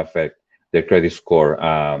is going to affect their credit score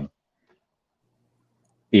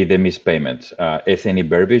if they miss payments. Is any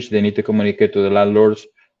verbiage they need to communicate to the landlords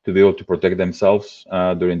to be able to protect themselves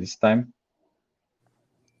during this time?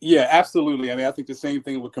 Yeah, absolutely. I mean, I think the same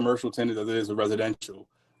thing with commercial tenants as it is with residential.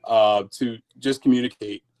 To just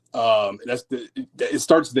communicate. It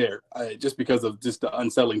starts there, just because of just the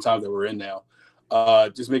unsettling time that we're in now.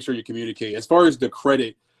 Just make sure you communicate. As far as the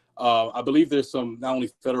credit, I believe there's some, not only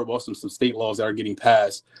federal, but also some state laws that are getting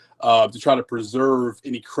passed to try to preserve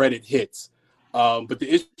any credit hits. But the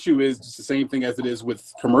issue is just the same thing as it is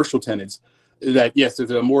with commercial tenants, that yes, there's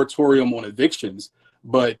a moratorium on evictions,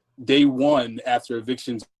 but day one after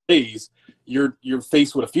evictions days, you're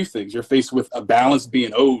faced with a few things. You're faced with a balance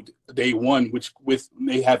being owed day one, which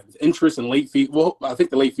may have interest and late fee. Well, I think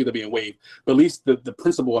the late fee are being waived, but at least the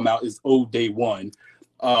principal amount is owed day one.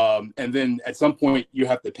 And then at some point you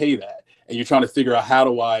have to pay that. And you're trying to figure out, how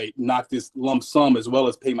do I knock this lump sum as well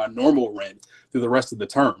as pay my normal rent through the rest of the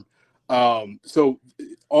term? So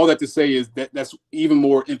all that to say is that's even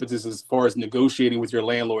more impetus as far as negotiating with your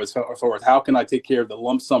landlord, as far as how can I take care of the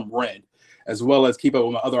lump sum rent, as well as keep up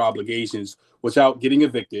with my other obligations without getting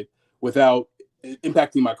evicted, without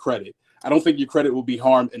impacting my credit. I don't think your credit will be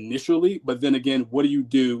harmed initially, but then again, what do you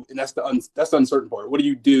do? And that's the uncertain part. What do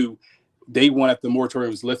you do day one after the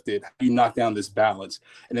moratorium is lifted? How do you knock down this balance?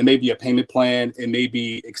 And it may be a payment plan. It may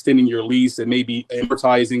be extending your lease. It may be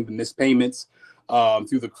amortizing the missed payments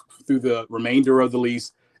through the remainder of the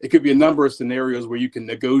lease. It could be a number of scenarios where you can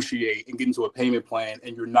negotiate and get into a payment plan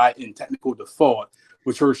and you're not in technical default,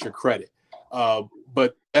 which hurts your credit. But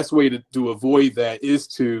the best way to avoid that is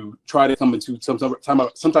to try to come into some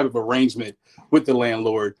type of arrangement with the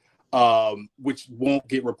landlord, which won't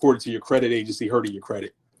get reported to your credit agency, hurting your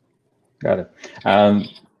credit. Got it.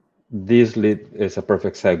 This is a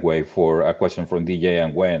perfect segue for a question from DJ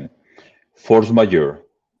and Gwen. Force majeure.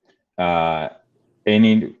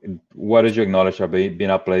 What is your knowledge of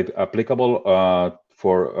being applicable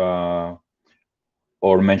for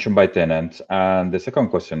or mentioned by tenants? And the second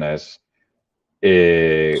question is,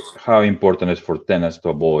 how important is for tenants to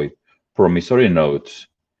avoid promissory notes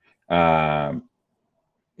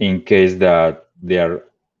in case that they are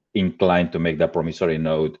inclined to make that promissory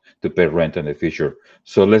note to pay rent in the future?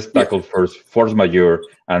 So let's tackle first force majeure,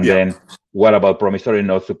 and then what about promissory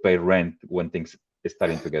notes to pay rent when things are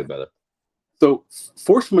starting to get better? So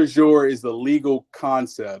force majeure is the legal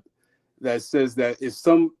concept that says that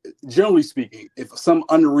generally speaking, if some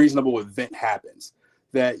unreasonable event happens,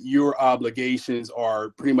 that your obligations are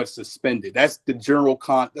pretty much suspended. That's the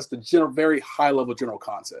very high level general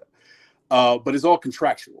concept. But it's all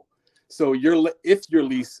contractual. So if your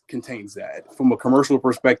lease contains that from a commercial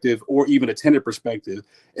perspective or even a tenant perspective,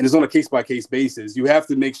 and it's on a case-by-case basis, you have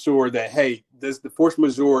to make sure that, hey, does the force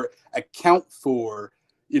majeure account for,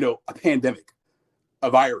 a pandemic, a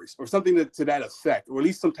virus, or something to that effect, or at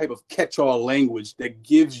least some type of catch-all language that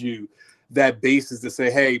gives you that basis to say,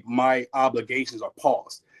 hey, my obligations are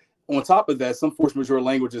paused. On top of that, some force majeure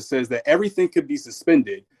language that says that everything could be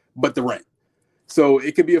suspended but the rent. So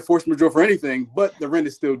it could be a force majeure for anything, but the rent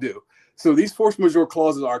is still due. So these force majeure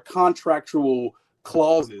clauses are contractual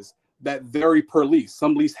clauses that vary per lease.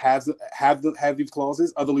 Some leases have these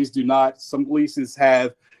clauses, other leases do not. Some leases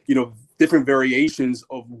have, different variations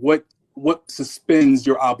of what suspends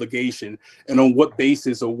your obligation and on what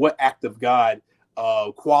basis or what act of God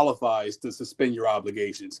qualifies to suspend your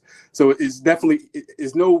obligations. So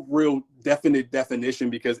it's no real definite definition,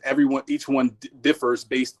 because each one differs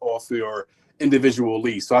based off your individual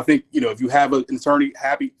lease. So I think, if you have an attorney,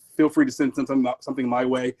 feel free to send something my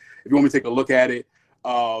way if you want me to take a look at it. But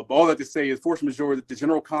all that to say is force majeure, the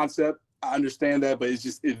general concept, I understand that, but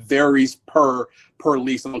it varies per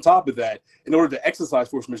lease. And on top of that, in order to exercise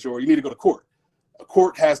force majeure, you need to go to court. A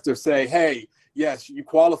court has to say, hey, yes, you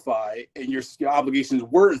qualify and your obligations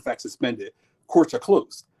were in fact suspended. Courts are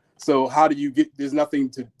closed. So how do you there's nothing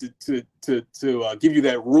to give you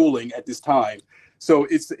that ruling at this time. So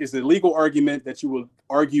it's a legal argument that you will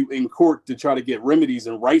argue in court to try to get remedies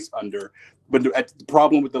and rights under. But the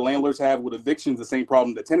problem with the landlords have with evictions, the same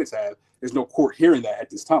problem that tenants have. There's no court hearing that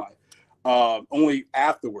at this time. Only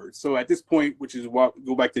afterwards. So at this point, which is what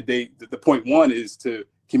go back to the point one, is to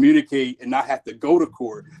communicate and not have to go to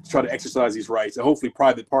court to try to exercise these rights, and hopefully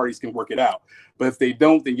private parties can work it out. But if they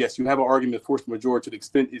don't, then yes, you have an argument of force majeure to the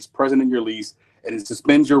extent it's present in your lease, and it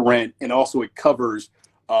suspends your rent, and also it covers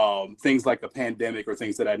things like a pandemic or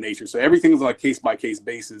things of that nature. So everything is on a case-by-case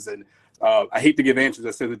basis, and I hate to give answers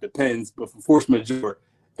that says it depends, but for force majeure,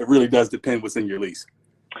 it really does depend what's in your lease.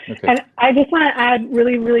 Okay. And I just want to add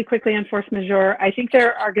really, really quickly on force majeure. I think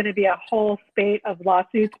there are going to be a whole spate of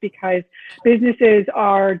lawsuits because businesses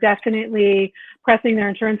are definitely pressing their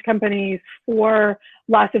insurance companies for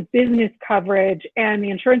loss of business coverage, and the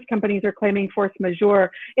insurance companies are claiming force majeure.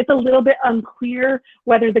 It's a little bit unclear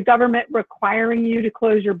whether the government requiring you to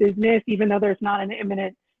close your business, even though there's not an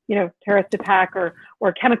imminent terrorist attack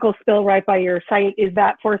or chemical spill right by your site, is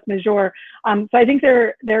that force majeure. So I think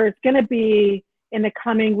there's going to be, in the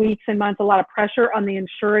coming weeks and months, a lot of pressure on the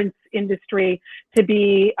insurance industry to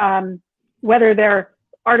be, whether they're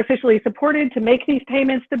artificially supported to make these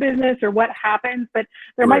payments to business or what happens, but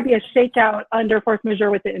there might be a shakeout under force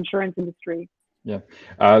majeure with the insurance industry. Yeah,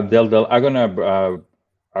 Deldelp,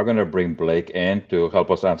 I'm gonna bring Blake in to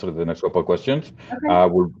help us answer the next couple of questions.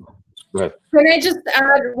 Okay. Go ahead. Can I just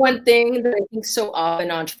add one thing that I think so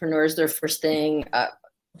often entrepreneurs, their first thing,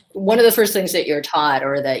 one of the first things that you're taught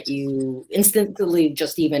or that you instantly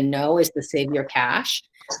just even know is to save your cash.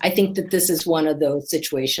 I think that this is one of those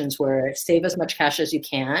situations where save as much cash as you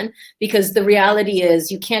can, because the reality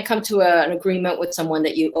is you can't come to an agreement with someone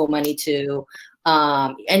that you owe money to,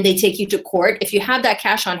 and they take you to court. If you have that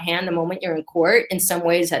cash on hand the moment you're in court, in some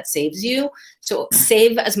ways that saves you. So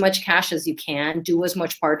save as much cash as you can, do as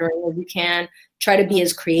much partnering as you can, try to be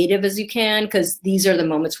as creative as you can, because these are the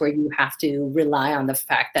moments where you have to rely on the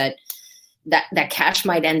fact that that cash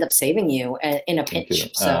might end up saving you in a pinch.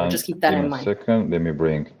 So just keep that in mind. Second, let me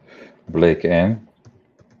bring Blake in.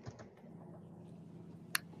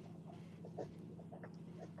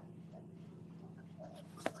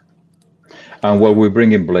 And while we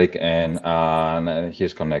bring in Blake in, and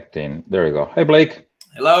he's connecting. There you go. Hey, Blake.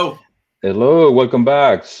 Hello. Hello. Welcome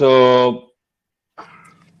back. So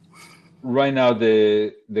right now,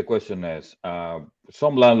 the question is,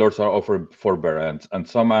 some landlords are offering forbearance, and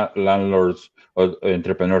some landlords or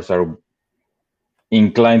entrepreneurs are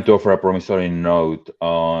inclined to offer a promissory note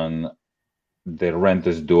on the rent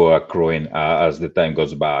is due accruing as the time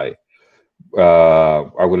goes by.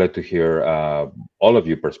 I would like to hear all of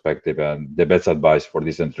your perspective and the best advice for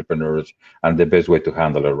these entrepreneurs and the best way to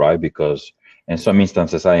handle it, right? Because in some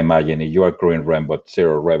instances, I imagine if you are accruing rent but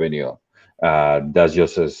zero revenue, that's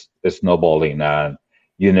just a snowballing, and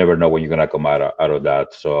you never know when you're gonna come out of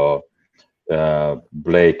that. So,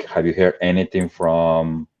 Blake, have you heard anything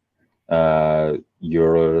from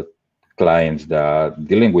your clients that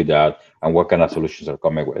dealing with that, and what kind of solutions are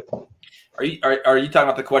coming with? Are you talking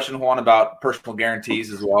about the question, Juan, about personal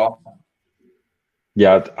guarantees as well?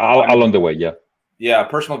 Yeah, along the way, yeah. Yeah,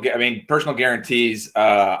 personal guarantees.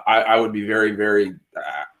 I would be very, very.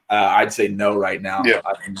 I'd say no right now.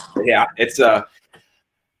 Yeah, it's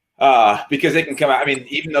because they can come out. I mean,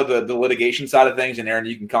 even though the litigation side of things, and Aaron,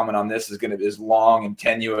 you can comment on this, is long and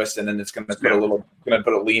tenuous, and then it's going to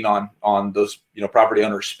put a lien on those property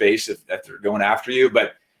owners' space if they're going after you.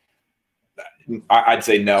 But I'd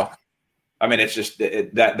say no. I mean, it's just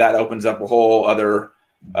that opens up a whole other.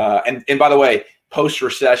 And by the way, post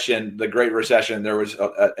recession, the Great Recession, there was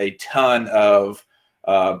a ton of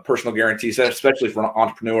personal guarantees, especially for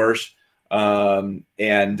entrepreneurs, and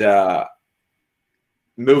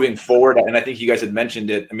moving forward, and I think you guys had mentioned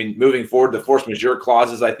it. I mean, moving forward, the force majeure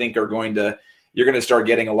clauses, I think, you're going to start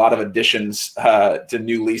getting a lot of additions to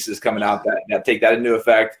new leases coming out that take that into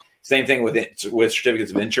effect. Same thing with certificates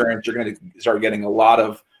of insurance. You're going to start getting a lot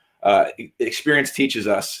of experience teaches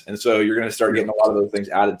us, and so you're going to start getting a lot of those things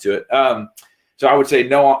added to it. So I would say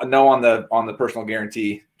no on the personal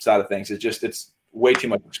guarantee side of things. It's way too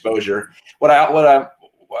much exposure. What I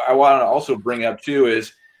want to also bring up too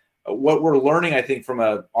is what we're learning, I think, from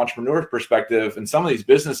an entrepreneur's perspective, and some of these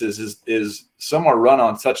businesses is some are run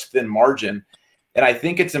on such thin margin. And I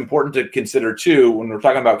think it's important to consider too, when we're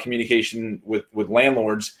talking about communication with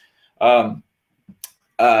landlords,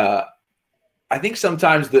 I think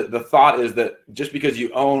sometimes the thought is that just because you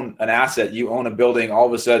own an asset, you own a building, all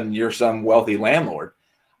of a sudden you're some wealthy landlord.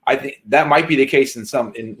 I think that might be the case in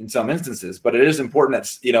some instances, but it is important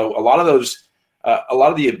that a lot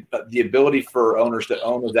of the ability for owners to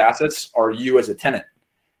own those assets are you as a tenant.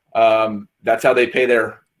 That's how they pay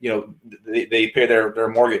their they pay their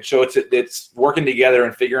mortgage. So it's working together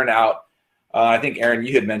and figuring out. I think Aaron,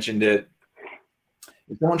 you had mentioned it.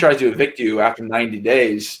 If someone tries to evict you after 90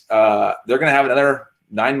 days, they're going to have another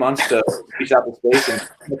 9 months to lease out the space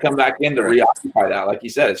and come back in to reoccupy that. Like you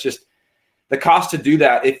said, it's just the cost to do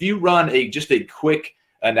that. If you run just a quick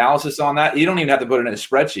analysis on that, you don't even have to put it in a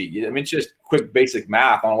spreadsheet. I mean, it's just quick basic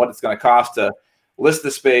math on what it's going to cost to list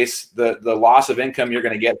the space, the loss of income you're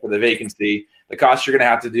going to get for the vacancy, the cost you're going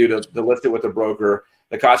to have to do to list it with a broker,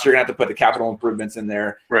 the cost you're going to have to put the capital improvements in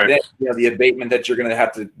there, right? Then, the abatement that you're going to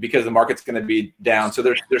have to, because the market's going to be down. So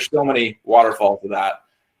there's so many waterfalls to that.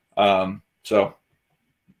 Go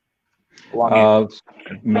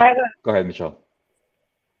ahead, Michele.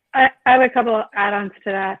 I have a couple of add-ons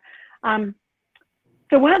to that.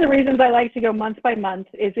 So one of the reasons I like to go month by month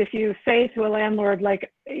is if you say to a landlord,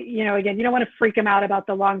 like, again, you don't want to freak them out about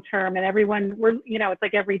the long term, and everyone, it's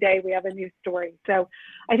like every day we have a new story. So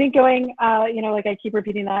I think going, like I keep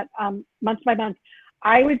repeating that, month by month,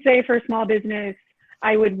 I would say for a small business,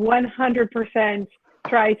 I would 100%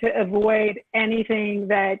 try to avoid anything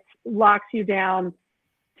that locks you down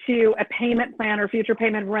to a payment plan or future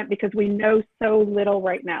payment of rent, because we know so little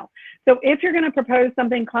right now. So if you're going to propose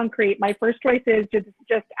something concrete, my first choice is to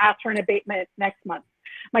just ask for an abatement next month.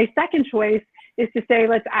 My second choice is to say,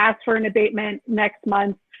 let's ask for an abatement next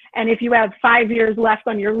month And if you have 5 years left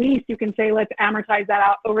on your lease, you can say, let's amortize that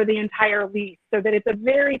out over the entire lease so that it's a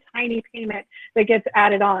very tiny payment that gets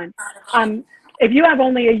added on. If you have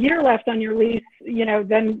only a year left on your lease, you know,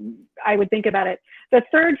 then I would think about it. The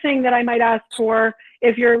third thing that I might ask for,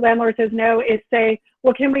 if your landlord says no, is say,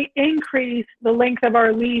 well, can we increase the length of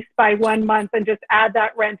our lease by 1 month and just add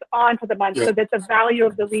that rent onto the month so that the value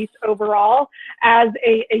of the lease overall as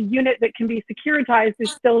a unit that can be securitized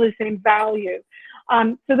is still the same value.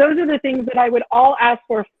 So those are the things that I would all ask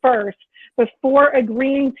for first before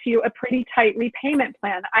agreeing to a pretty tight repayment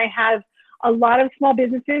plan. I have a lot of small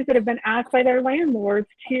businesses that have been asked by their landlords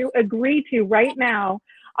to agree to right now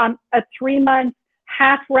a 3-month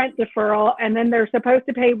half rent deferral, and then they're supposed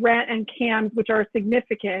to pay rent and CAMs, which are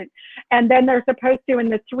significant. And then they're supposed to, in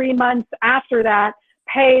the 3 months after that,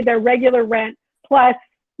 pay their regular rent plus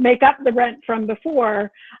make up the rent from before.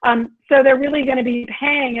 So they're really going to be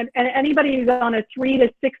paying, and anybody who's on a 3 to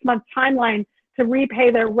 6 month timeline to repay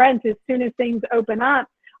their rent as soon as things open up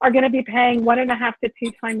are going to be paying 1.5 to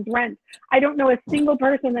 2 times rent. I don't know a single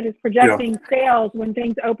person that is projecting sales when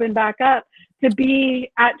things open back up to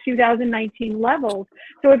be at 2019 levels.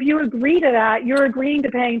 So if you agree to that, you're agreeing to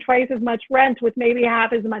paying twice as much rent with maybe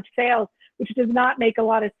half as much sales, which does not make a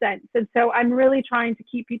lot of sense. And so I'm really trying to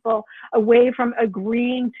keep people away from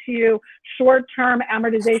agreeing to short-term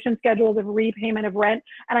amortization schedules of repayment of rent.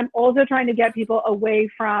 And I'm also trying to get people away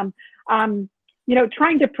from you know,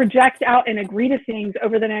 trying to project out and agree to things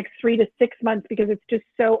over the next 3 to 6 months, because it's just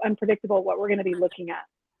so unpredictable what we're going to be looking at.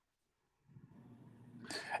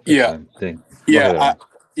 Yeah,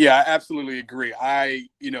 I absolutely agree.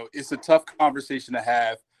 You know, it's a tough conversation to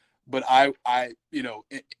have, but I, you know,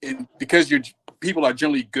 because people are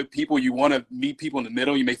generally good people, you want to meet people in the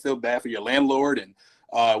middle. You may feel bad for your landlord and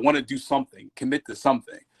want to do something, commit to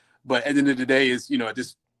something. But at the end of the day, is, you know, at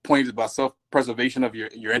this point, it's about self-preservation of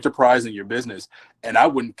your enterprise and your business. And I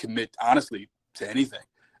wouldn't commit, honestly, to anything.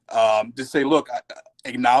 Just say, look, I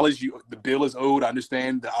acknowledge the bill is owed. I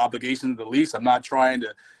understand the obligation of the lease. I'm not trying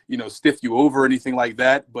to, you know, stiff you over or anything like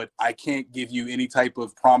that, but I can't give you any type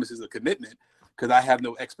of promises of commitment because I have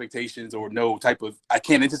no expectations or no type of, I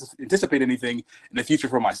can't anticipate anything in the future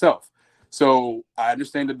for myself. So I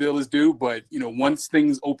understand the bill is due, but, you know, once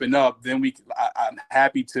things open up, then I'm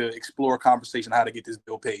happy to explore a conversation on how to get this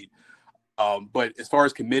bill paid. But as far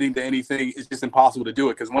as committing to anything, it's just impossible to do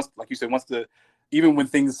it because once, like you said, even when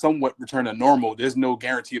things somewhat return to normal, there's no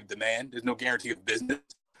guarantee of demand. There's no guarantee of business.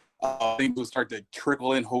 Things will start to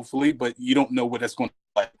trickle in, hopefully, but you don't know what that's going to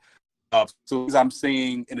look like. So as I'm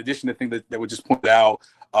saying, in addition to things that were just pointed out,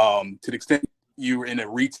 to the extent you're in a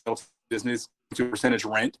retail business, to a percentage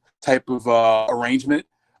rent type of arrangement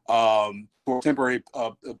for temporary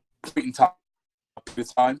point in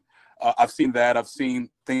time. I've seen that. I've seen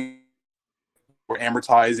things for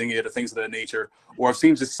amortizing it or things of that nature. Or I've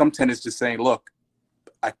seen just some tenants just saying, look,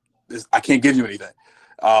 I can't give you anything.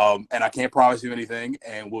 And I can't promise you anything.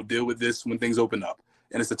 And we'll deal with this when things open up.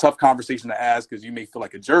 And it's a tough conversation to ask because you may feel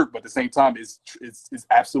like a jerk, but at the same time, it's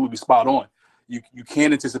absolutely spot on. You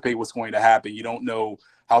can't anticipate what's going to happen. You don't know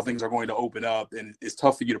how things are going to open up, and it's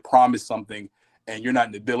tough for you to promise something, and you're not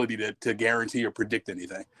in the ability to guarantee or predict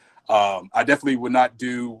anything. I definitely would not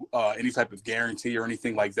do any type of guarantee or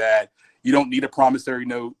anything like that. You don't need a promissory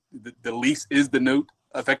note. The lease is the note,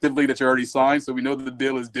 effectively, that you already signed, so we know that the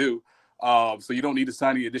bill is due. So you don't need to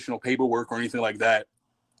sign any additional paperwork or anything like that.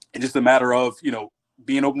 It's just a matter of, you know,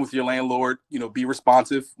 being open with your landlord, you know, be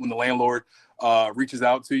responsive when the landlord reaches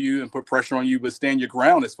out to you and put pressure on you, but stand your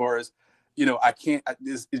ground as far as, you know,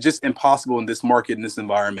 it's just impossible in this market, in this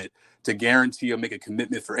environment, to guarantee or make a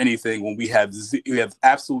commitment for anything when we have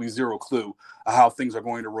absolutely zero clue of how things are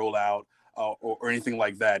going to roll out or anything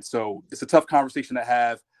like that. So it's a tough conversation to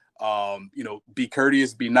have. You know, be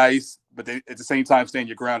courteous, be nice, but at the same time, stand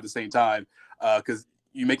your ground at the same time, because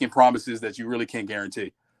you're making promises that you really can't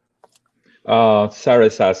guarantee.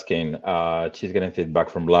 Sarah's asking, she's getting feedback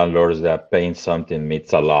from landlords that paying something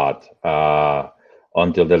means a lot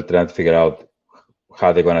until they're trying to figure out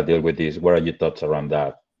how they're going to deal with this. What are your thoughts around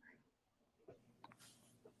that?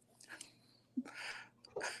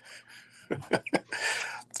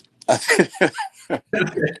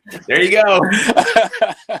 There you go.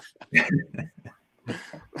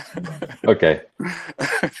 Okay.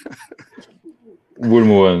 We'll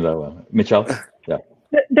move on to that one. Michele? Yeah.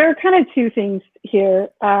 There are kind of two things here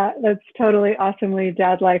that's totally awesomely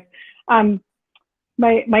dad-like.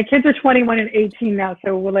 My kids are 21 and 18 now,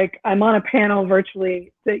 so I'm on a panel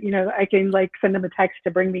virtually that, you know, I can send them a text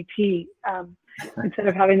to bring me tea instead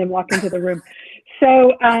of having them walk into the room.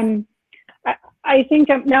 So I think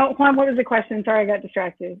now, Juan, what was the question? Sorry, I got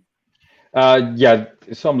distracted. Yeah,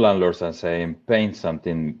 some landlords are saying paying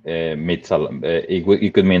something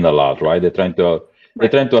it could mean a lot, right? They're Right.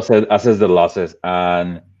 trying to assess the losses,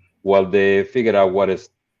 and while they figure out what is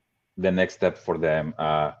the next step for them,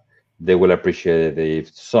 they will appreciate it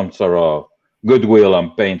if some sort of goodwill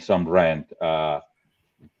and paying some rent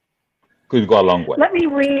could go a long way. Let me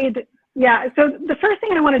read. Yeah. So the first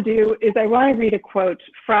thing I want to do is I want to read a quote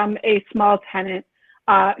from a small tenant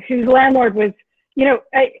whose landlord was,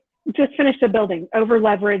 just finished a building, over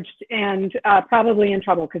leveraged, and probably in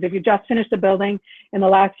trouble. Because if you just finished a building in the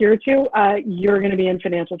last year or two, you're going to be in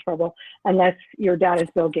financial trouble unless your dad is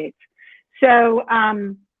Bill Gates. So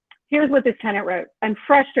here's what this tenant wrote. I'm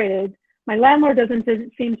frustrated. My landlord doesn't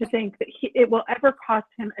seem to think that it will ever cost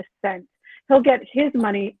him a cent. He'll get his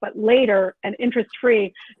money, but later and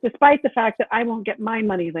interest-free, despite the fact that I won't get my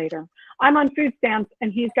money later. I'm on food stamps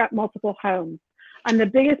and he's got multiple homes. I'm the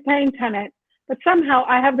biggest paying tenant, but somehow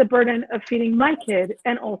I have the burden of feeding my kid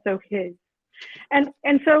and also his. And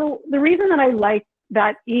so the reason that I like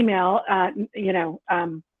that email,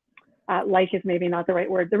 like is maybe not the right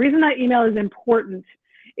word. The reason that email is important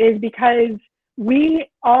is because we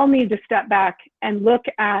all need to step back and look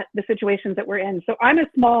at the situations that we're in. So I'm a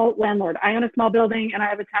small landlord. I own a small building and I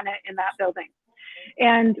have a tenant in that building.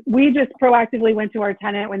 And we just proactively went to our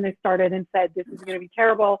tenant when this started and said, this is going to be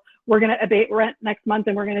terrible. We're going to abate rent next month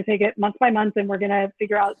and we're going to take it month by month and we're going to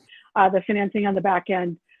figure out the financing on the back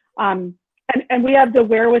end. And we have the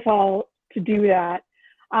wherewithal to do that.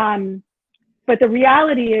 But the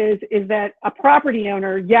reality is that a property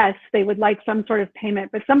owner, yes, they would like some sort of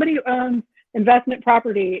payment, but somebody who owns investment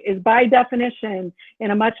property is by definition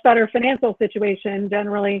in a much better financial situation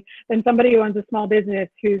generally than somebody who owns a small business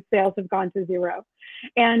whose sales have gone to zero.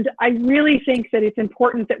 And I really think that it's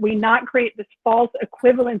important that we not create this false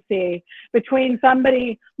equivalency between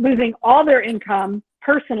somebody losing all their income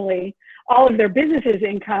personally, all of their business's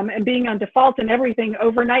income, and being on default and everything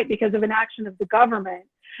overnight because of an action of the government,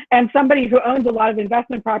 and somebody who owns a lot of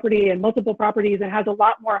investment property and multiple properties and has a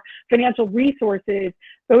lot more financial resources.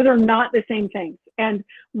 Those are not the same things. And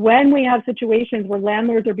when we have situations where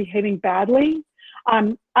landlords are behaving badly,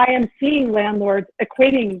 I am seeing landlords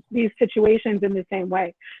equating these situations in the same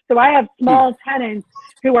way. So I have small tenants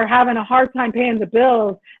who are having a hard time paying the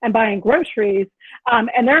bills and buying groceries,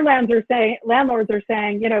 and their landlords are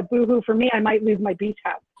saying, boo-hoo for me, I might lose my beach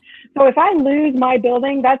house. So if I lose my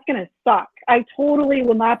building, that's going to suck. I totally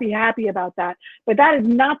will not be happy about that. But that is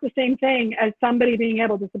not the same thing as somebody being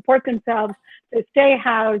able to support themselves, to stay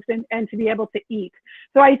housed, and to be able to eat.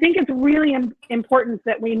 So I think it's really important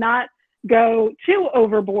that we not go too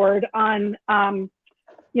overboard on,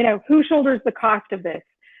 who shoulders the cost of this.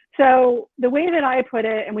 So the way that I put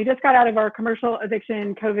it, and we just got out of our commercial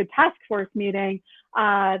eviction COVID task force meeting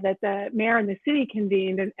that the mayor and the city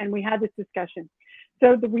convened, and we had this discussion.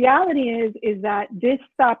 So the reality is that this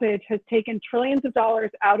stoppage has taken trillions of dollars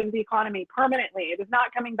out of the economy permanently. It is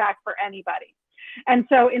not coming back for anybody. And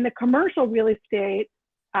so in the commercial real estate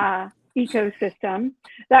ecosystem,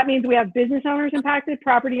 that means we have business owners impacted,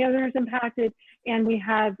 property owners impacted, and we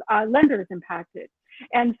have lenders impacted.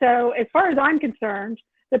 And so as far as I'm concerned,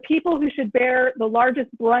 the people who should bear the largest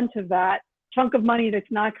brunt of that chunk of money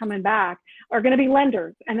that's not coming back are going to be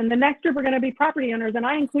lenders. And then the next group are going to be property owners. And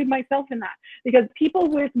I include myself in that because people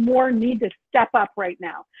with more need to step up right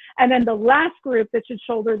now. And then the last group that should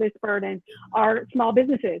shoulder this burden are small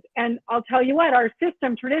businesses. And I'll tell you what, our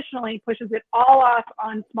system traditionally pushes it all off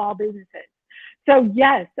on small businesses. So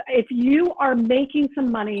yes, if you are making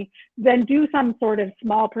some money, then do some sort of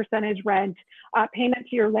small percentage rent payment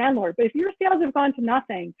to your landlord. But if your sales have gone to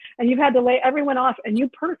nothing and you've had to lay everyone off and you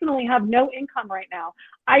personally have no income right now,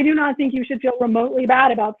 I do not think you should feel remotely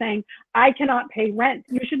bad about saying, I cannot pay rent.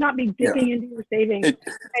 You should not be dipping into your savings to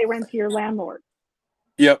pay rent to your landlord.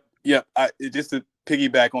 Yep. Just to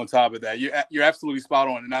piggyback on top of that, you're absolutely spot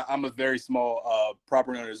on. And I'm a very small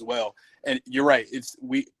property owner as well. And you're right. It's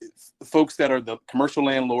folks that are the commercial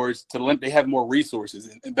landlords they have more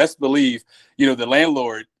resources, and best believe, the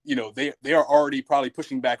landlord, they are already probably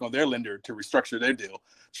pushing back on their lender to restructure their deal,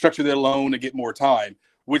 structure their loan to get more time,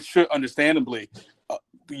 which should understandably,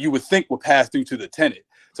 you would think would pass through to the tenant.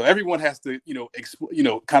 So everyone has to,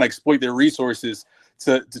 kind of exploit their resources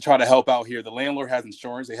to try to help out here. The landlord has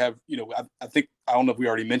insurance. They have, I don't know if we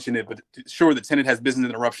already mentioned it, but sure, the tenant has business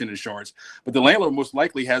interruption insurance, but the landlord most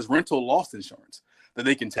likely has rental loss insurance that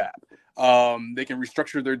they can tap. They can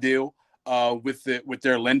restructure their deal with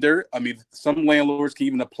their lender. I mean, some landlords can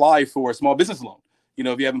even apply for a small business loan.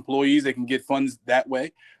 If you have employees, they can get funds that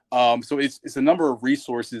way. So it's a number of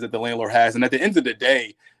resources that the landlord has. And at the end of the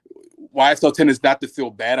day, why I tell tenants not to feel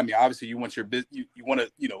bad. I mean, obviously you want you want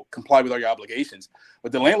to, comply with all your obligations,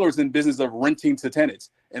 but the landlord's in business of renting to tenants,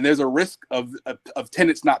 and there's a risk of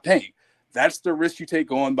tenants not paying. That's the risk you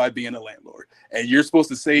take on by being a landlord. And you're supposed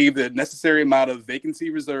to save the necessary amount of vacancy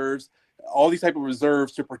reserves, all these type of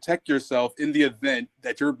reserves to protect yourself in the event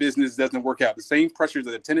that your business doesn't work out. The same pressures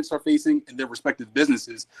that the tenants are facing in their respective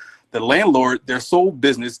businesses, the landlord, their sole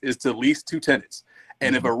business is to lease to tenants.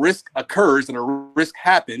 And if a risk occurs and a risk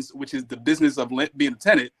happens, which is the business of being a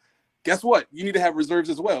tenant, guess what? You need to have reserves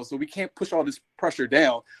as well. So we can't push all this pressure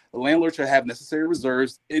down. The landlord should have necessary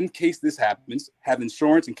reserves in case this happens, have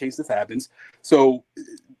insurance in case this happens. So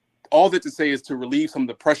all that to say is to relieve some of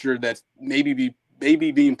the pressure that's maybe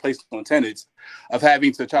being placed on tenants of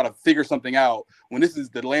having to try to figure something out when this is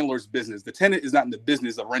the landlord's business. The tenant is not in the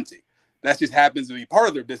business of renting. That just happens to be part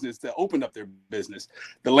of their business to open up their business.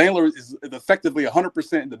 The landlord is effectively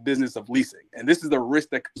 100% in the business of leasing. And this is the risk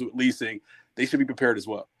that comes with leasing. They should be prepared as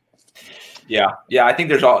well. Yeah. I think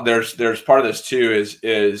there's part of this too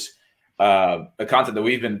is a concept that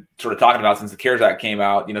we've been sort of talking about since the CARES Act came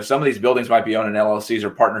out. Some of these buildings might be owned in LLCs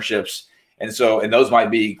or partnerships. And those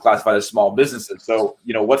might be classified as small businesses. So,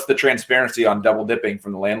 what's the transparency on double dipping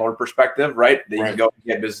from the landlord perspective, right? That you can go and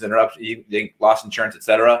get business interruption, you get lost insurance, et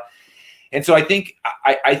cetera. And so I think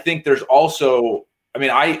there's also,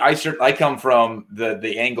 I come from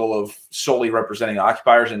the angle of solely representing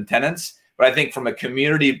occupiers and tenants, but I think from a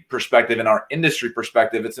community perspective and our industry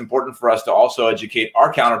perspective, it's important for us to also educate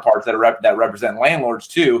our counterparts that represent landlords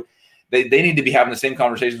too. They need to be having the same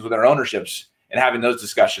conversations with their ownerships and having those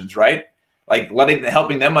discussions, right? Like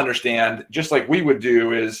helping them understand, just like we would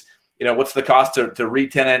do, is what's the cost to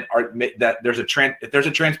re-tenant? That if there's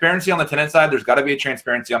a transparency on the tenant side, there's got to be a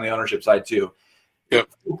transparency on the ownership side too. Yep.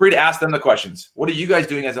 Feel free to ask them the questions. What are you guys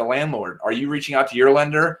doing as a landlord? Are you reaching out to your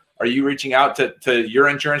lender? Are you reaching out to your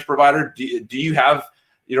insurance provider? Do you have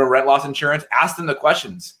rent loss insurance? Ask them the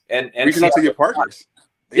questions and reaching out to your partners.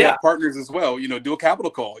 They have partners as well. Do a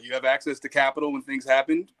capital call. You have access to capital when things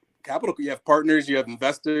happen. Capital. You have partners. You have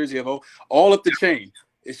investors. You have all up the chain.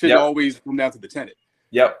 It should always come down to the tenant.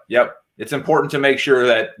 Yep. It's important to make sure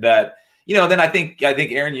that then I think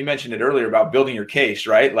Aaron, you mentioned it earlier about building your case,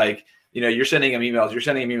 right? Like, you're sending them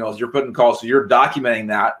emails, you're putting calls, so you're documenting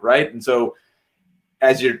that, right? And so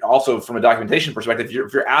as you're also from a documentation perspective,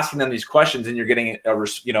 if you're asking them these questions and you're getting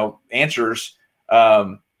answers,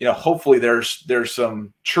 hopefully there's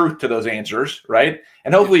some truth to those answers, right?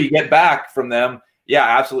 And hopefully you get back from them,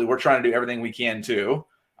 yeah, absolutely, we're trying to do everything we can too.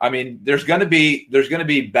 I mean, there's going to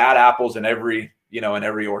be bad apples in every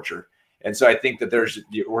orchard. And so I think that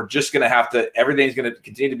we're just going to have to, everything's going to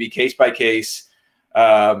continue to be case by case.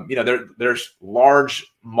 There's large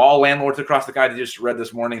mall landlords across the country. I just read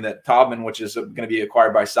this morning that Taubman, which is going to be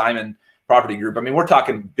acquired by Simon Property Group. I mean, we're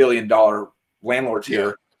talking $1 billion landlords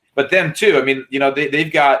here, but them too. I mean,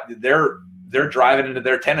 they're driving into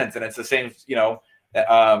their tenants, and it's the same,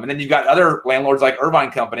 and then you've got other landlords like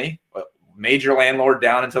Irvine Company, major landlord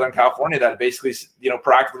down in Southern California, that basically,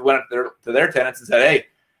 proactively went to their tenants and said, hey,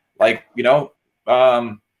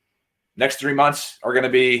 next 3 months are going to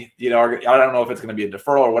be, I don't know if it's going to be a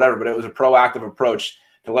deferral or whatever, but it was a proactive approach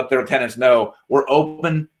to let their tenants know we're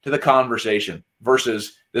open to the conversation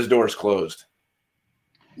versus this door is closed.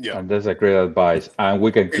 Yeah, and that's a great advice, and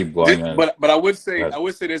we can keep going. But I would say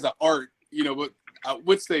there's an art, but I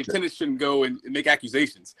would say tenants shouldn't go and make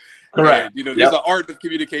accusations. Correct. And, there's an art of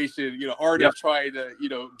communication, art of trying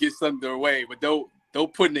to, get something their way, but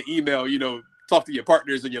don't put in the email, talk to your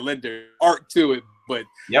partners and your lender, art to it. But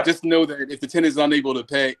just know that if the tenant is unable to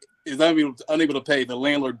pay, the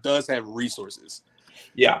landlord does have resources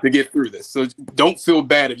to get through this. So don't feel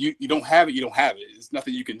bad. If you don't have it, you don't have it. It's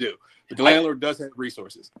nothing you can do. But the landlord does have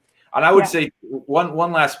resources. And I would say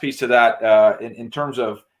one last piece to that in terms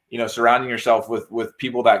of, surrounding yourself with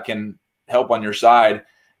people that can help on your side.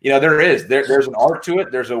 There's an art to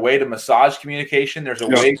it. There's a way to massage communication. There's a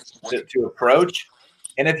way to approach.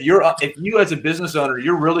 And if you as a business owner,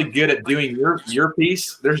 you're really good at doing your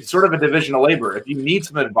piece, there's sort of a division of labor. If you need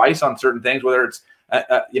some advice on certain things, whether it's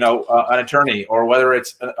an attorney or whether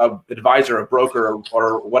it's an advisor, a broker,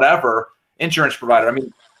 or whatever, insurance provider, I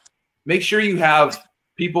mean, make sure you have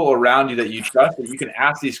people around you that you trust, that you can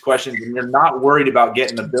ask these questions and you're not worried about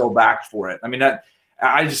getting the bill back for it. I mean,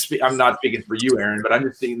 I'm not speaking for you, Aaron, but I'm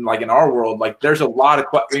just thinking, like, in our world, like, there's a lot of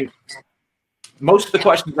questions. Most of the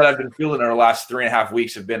questions that I've been fielding in the last 3.5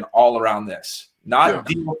 weeks have been all around this. Not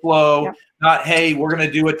deal flow, not, hey, we're going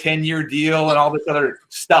to do a 10-year deal and all this other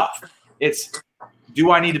stuff. It's, do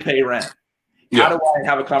I need to pay rent? How do I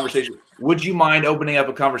have a conversation? Would you mind opening up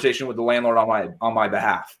a conversation with the landlord on my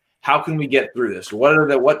behalf? How can we get through this?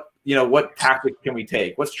 What what tactic can we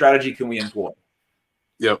take? What strategy can we employ?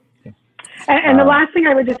 Yep. And the last thing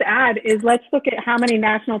I would just add is let's look at how many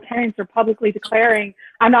national tenants are publicly declaring,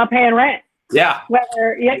 I'm not paying rent. Yeah.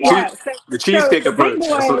 Whether, So, the cheesecake approach.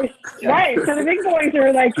 Right. So the big boys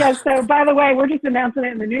are like, yes, so by the way, we're just announcing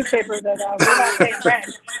it in the newspaper that we're not paying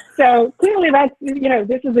rent. So clearly that's,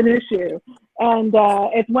 this is an issue. And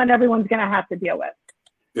it's one everyone's going to have to deal with.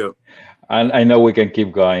 Yep. And I know we can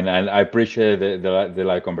keep going, and I appreciate the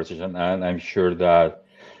live conversation, and I'm sure that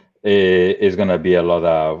it's going to be a lot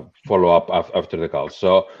of follow-up after the call.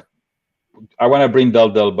 So I want to bring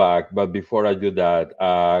Deldelp back, but before I do that,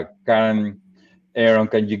 Aaron,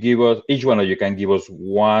 can you give us, each one of you can give us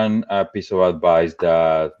one piece of advice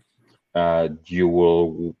that you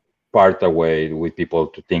will part away with people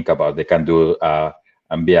to think about, they can do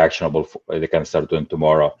and be actionable, they can start doing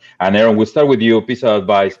tomorrow. And Aaron, we'll start with you, piece of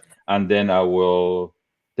advice, and then I will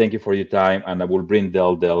thank you for your time, and I will bring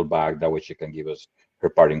Deldelp back, that way she can give us her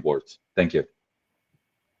parting words. Thank you.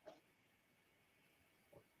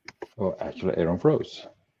 Oh, actually, Aaron froze.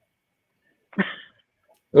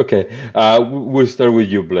 Okay, we'll start with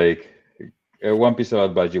you, Blake. One piece of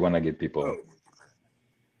advice you want to give people.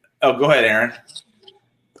 Oh, go ahead, Aaron.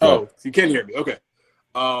 Oh, so you can hear me. Okay.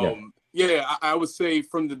 Yeah, I would say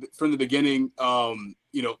from the beginning,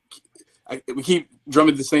 we keep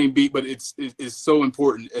drumming the same beat, but it's so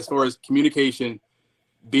important as far as communication,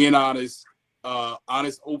 being honest,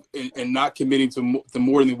 open, and not committing to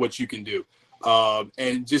more than what you can do.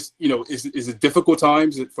 And just, it's difficult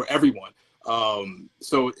times for everyone.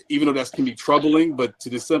 So even though that can be troubling, but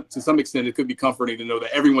to some extent, it could be comforting to know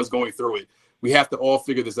that everyone's going through it. We have to all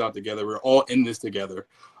figure this out together. We're all in this together.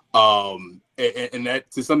 And that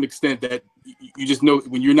to some extent that you just know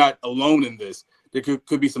when you're not alone in this, there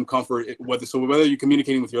could be some comfort. Whether you're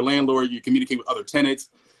communicating with your landlord, you're communicating with other tenants,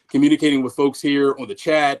 communicating with folks here on the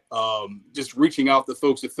chat, just reaching out to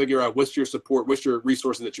folks to figure out what's your support, what's your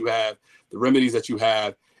resources that you have, the remedies that you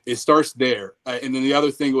have. It starts there. And then the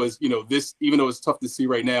other thing was, this, even though it's tough to see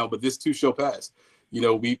right now, but this too shall pass.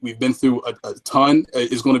 We've been through a ton.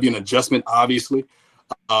 It's going to be an adjustment, obviously.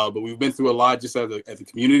 But we've been through a lot just as a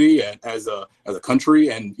community and as a country.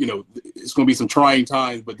 And, it's going to be some trying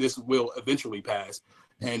times, but this will eventually pass.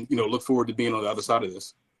 And, look forward to being on the other side of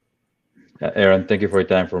this. Aaron, thank you for your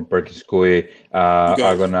time from Perkins Coie.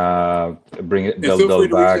 I'm gonna bring it. Feel free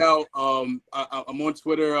to reach out. I'm on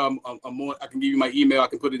Twitter. I can give you my email. I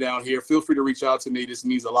can put it down here. Feel free to reach out to me. This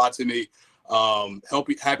means a lot to me.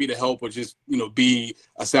 Happy to help, or just be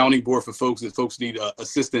a sounding board for folks if folks need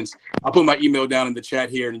assistance. I'll put my email down in the chat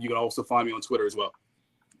here, and you can also find me on Twitter as well.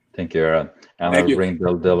 Thank you, Aaron. And I'll bring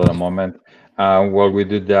Deldelp in a moment. While we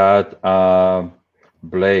do that,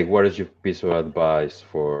 Blake, what is your piece of advice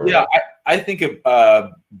for? Yeah, I think a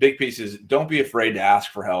big piece is don't be afraid to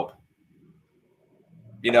ask for help.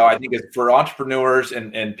 I think it's for entrepreneurs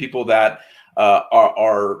and people that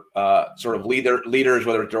are sort of leaders,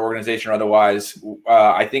 whether it's their organization or otherwise.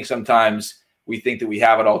 I think sometimes we think that we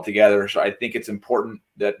have it all together. So I think it's important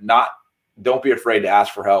that don't be afraid to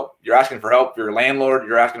ask for help. You're asking for help for your landlord.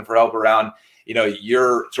 You're asking for help around,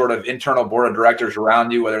 your sort of internal board of directors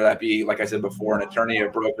around you, whether that be, like I said before, an attorney, a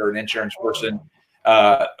broker, an insurance person,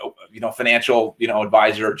 financial,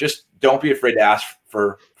 advisor. Just don't be afraid to ask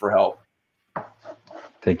for help.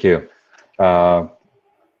 Thank you.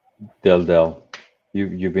 Deldelp,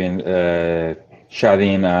 you've been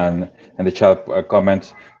chatting and the chat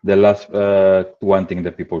comments. The last one thing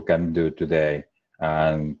that people can do today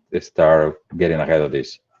and start getting ahead of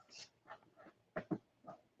this.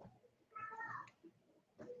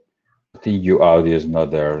 I think your audio is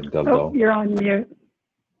not there, Deldelp. Oh, you're on mute.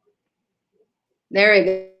 There we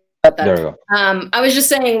go. There we go. I was just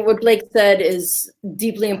saying what Blake said is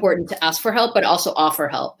deeply important to ask for help, but also offer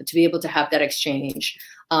help, to be able to have that exchange.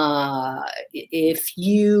 If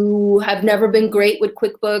you have never been great with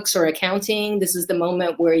QuickBooks or accounting, this is the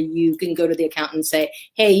moment where you can go to the accountant and say,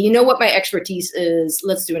 hey, you know what my expertise is?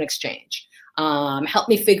 Let's do an exchange. Help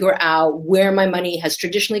me figure out where my money has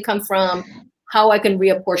traditionally come from, how I can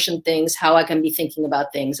reapportion things, how I can be thinking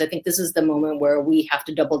about things. I think this is the moment where we have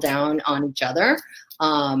to double down on each other,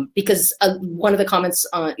 because one of the comments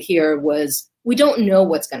here was, we don't know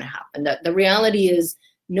what's going to happen. The reality is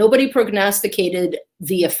nobody prognosticated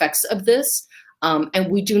the effects of this, and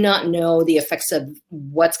we do not know the effects of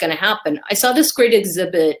what's going to happen. I saw this great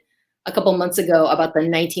exhibit a couple months ago about the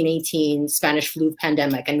 1918 Spanish flu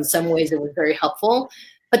pandemic, and in some ways it was very helpful.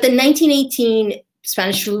 But the 1918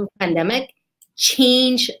 Spanish flu pandemic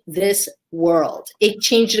changed this world. It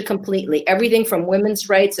changed it completely. Everything from women's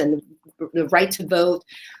rights and the right to vote,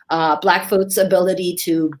 Black folks' ability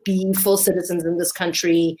to be full citizens in this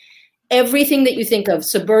country. Everything that you think of,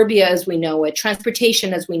 suburbia as we know it,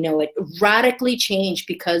 transportation as we know it, radically changed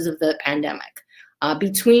because of the pandemic.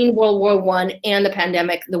 Between World War I and the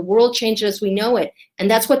pandemic, the world changed as we know it.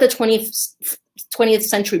 And that's what the 20th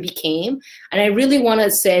century became. And I really want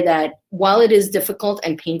to say that while it is difficult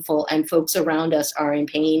and painful and folks around us are in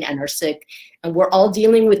pain and are sick, and we're all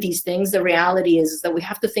dealing with these things, the reality is that we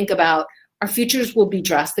have to think about our futures will be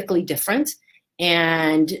drastically different.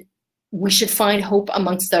 And we should find hope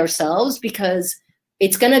amongst ourselves, because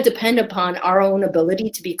it's going to depend upon our own ability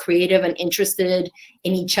to be creative and interested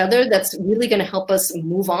in each other. That's really going to help us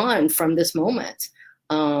move on from this moment.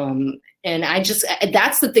 And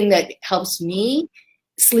that's the thing that helps me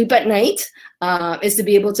sleep at night, is to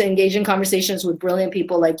be able to engage in conversations with brilliant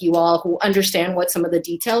people like you all who understand what some of the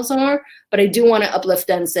details are. But I do want to uplift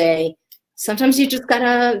and say, sometimes you just got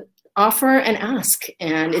to offer and ask.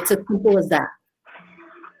 And it's as simple as that.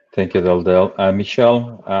 Thank you, Deldelp.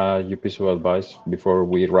 Michele, your piece of advice before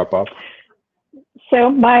we wrap up. So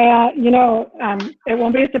my, it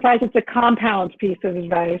won't be a surprise, it's a compound piece of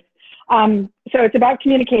advice. So it's about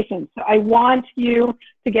communication. So I want you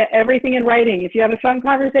to get everything in writing. If you have a phone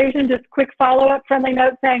conversation, just quick follow-up friendly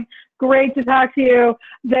note saying, great to talk to you,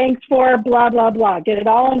 thanks for blah, blah, blah. Get it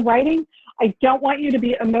all in writing. I don't want you to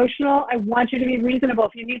be emotional. I want you to be reasonable.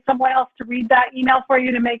 If you need someone else to read that email for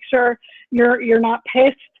you to make sure you're not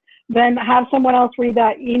pissed, then have someone else read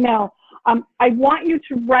that email. I want you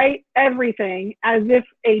to write everything as if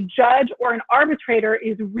a judge or an arbitrator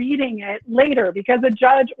is reading it later, because a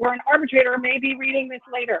judge or an arbitrator may be reading this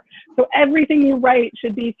later. So everything you write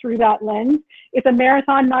should be through that lens. It's a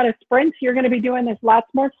marathon, not a sprint. You're going to be doing this lots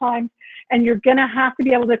more times, and you're going to have to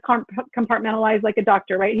be able to compartmentalize like a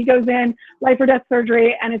doctor, right? He goes in, life or death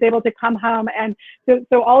surgery, and is able to come home. And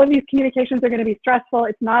so all of these communications are going to be stressful.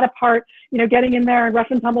 It's not a part, getting in there and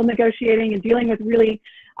rough and tumble negotiating and dealing with really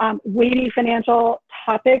weighty financial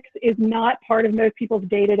topics is not part of most people's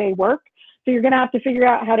day-to-day work. So you're going to have to figure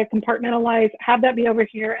out how to compartmentalize, have that be over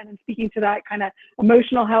here, and then speaking to that kind of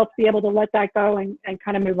emotional health, be able to let that go and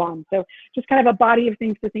kind of move on. So just kind of a body of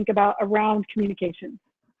things to think about around communication.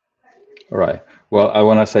 All right. Well, I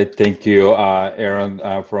want to say thank you, Aaron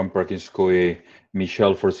from Perkins, Coie,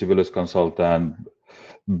 Michele for CIVILIS Consultant,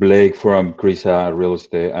 Blake from Cresa Real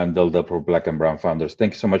Estate, and Deldelp for Black and Brown Founders.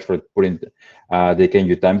 Thank you so much for taking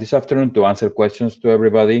your time this afternoon to answer questions to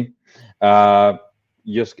everybody.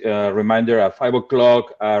 Just a reminder, at 5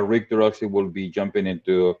 o'clock, Rick Duroxy will be jumping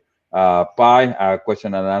into PI,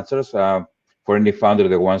 question and answers. For any founder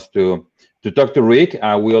that wants to talk to Rick,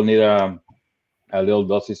 we'll need a little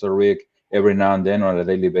doses of Rick every now and then on a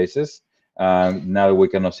daily basis. Now that we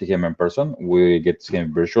cannot see him in person, we get to see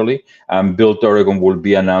him virtually. Built Oregon will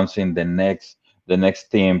be announcing the next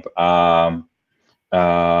team for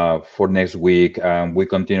next week. We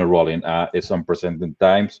continue rolling. It's unprecedented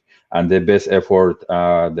times, and the best effort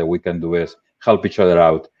that we can do is help each other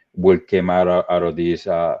out. We'll come out of this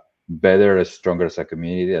better, stronger as a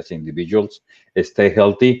community, as individuals. Stay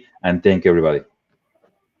healthy, and thank you, everybody.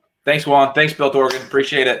 Thanks, Juan. Thanks, Built Oregon.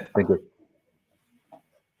 Appreciate it. Thank you.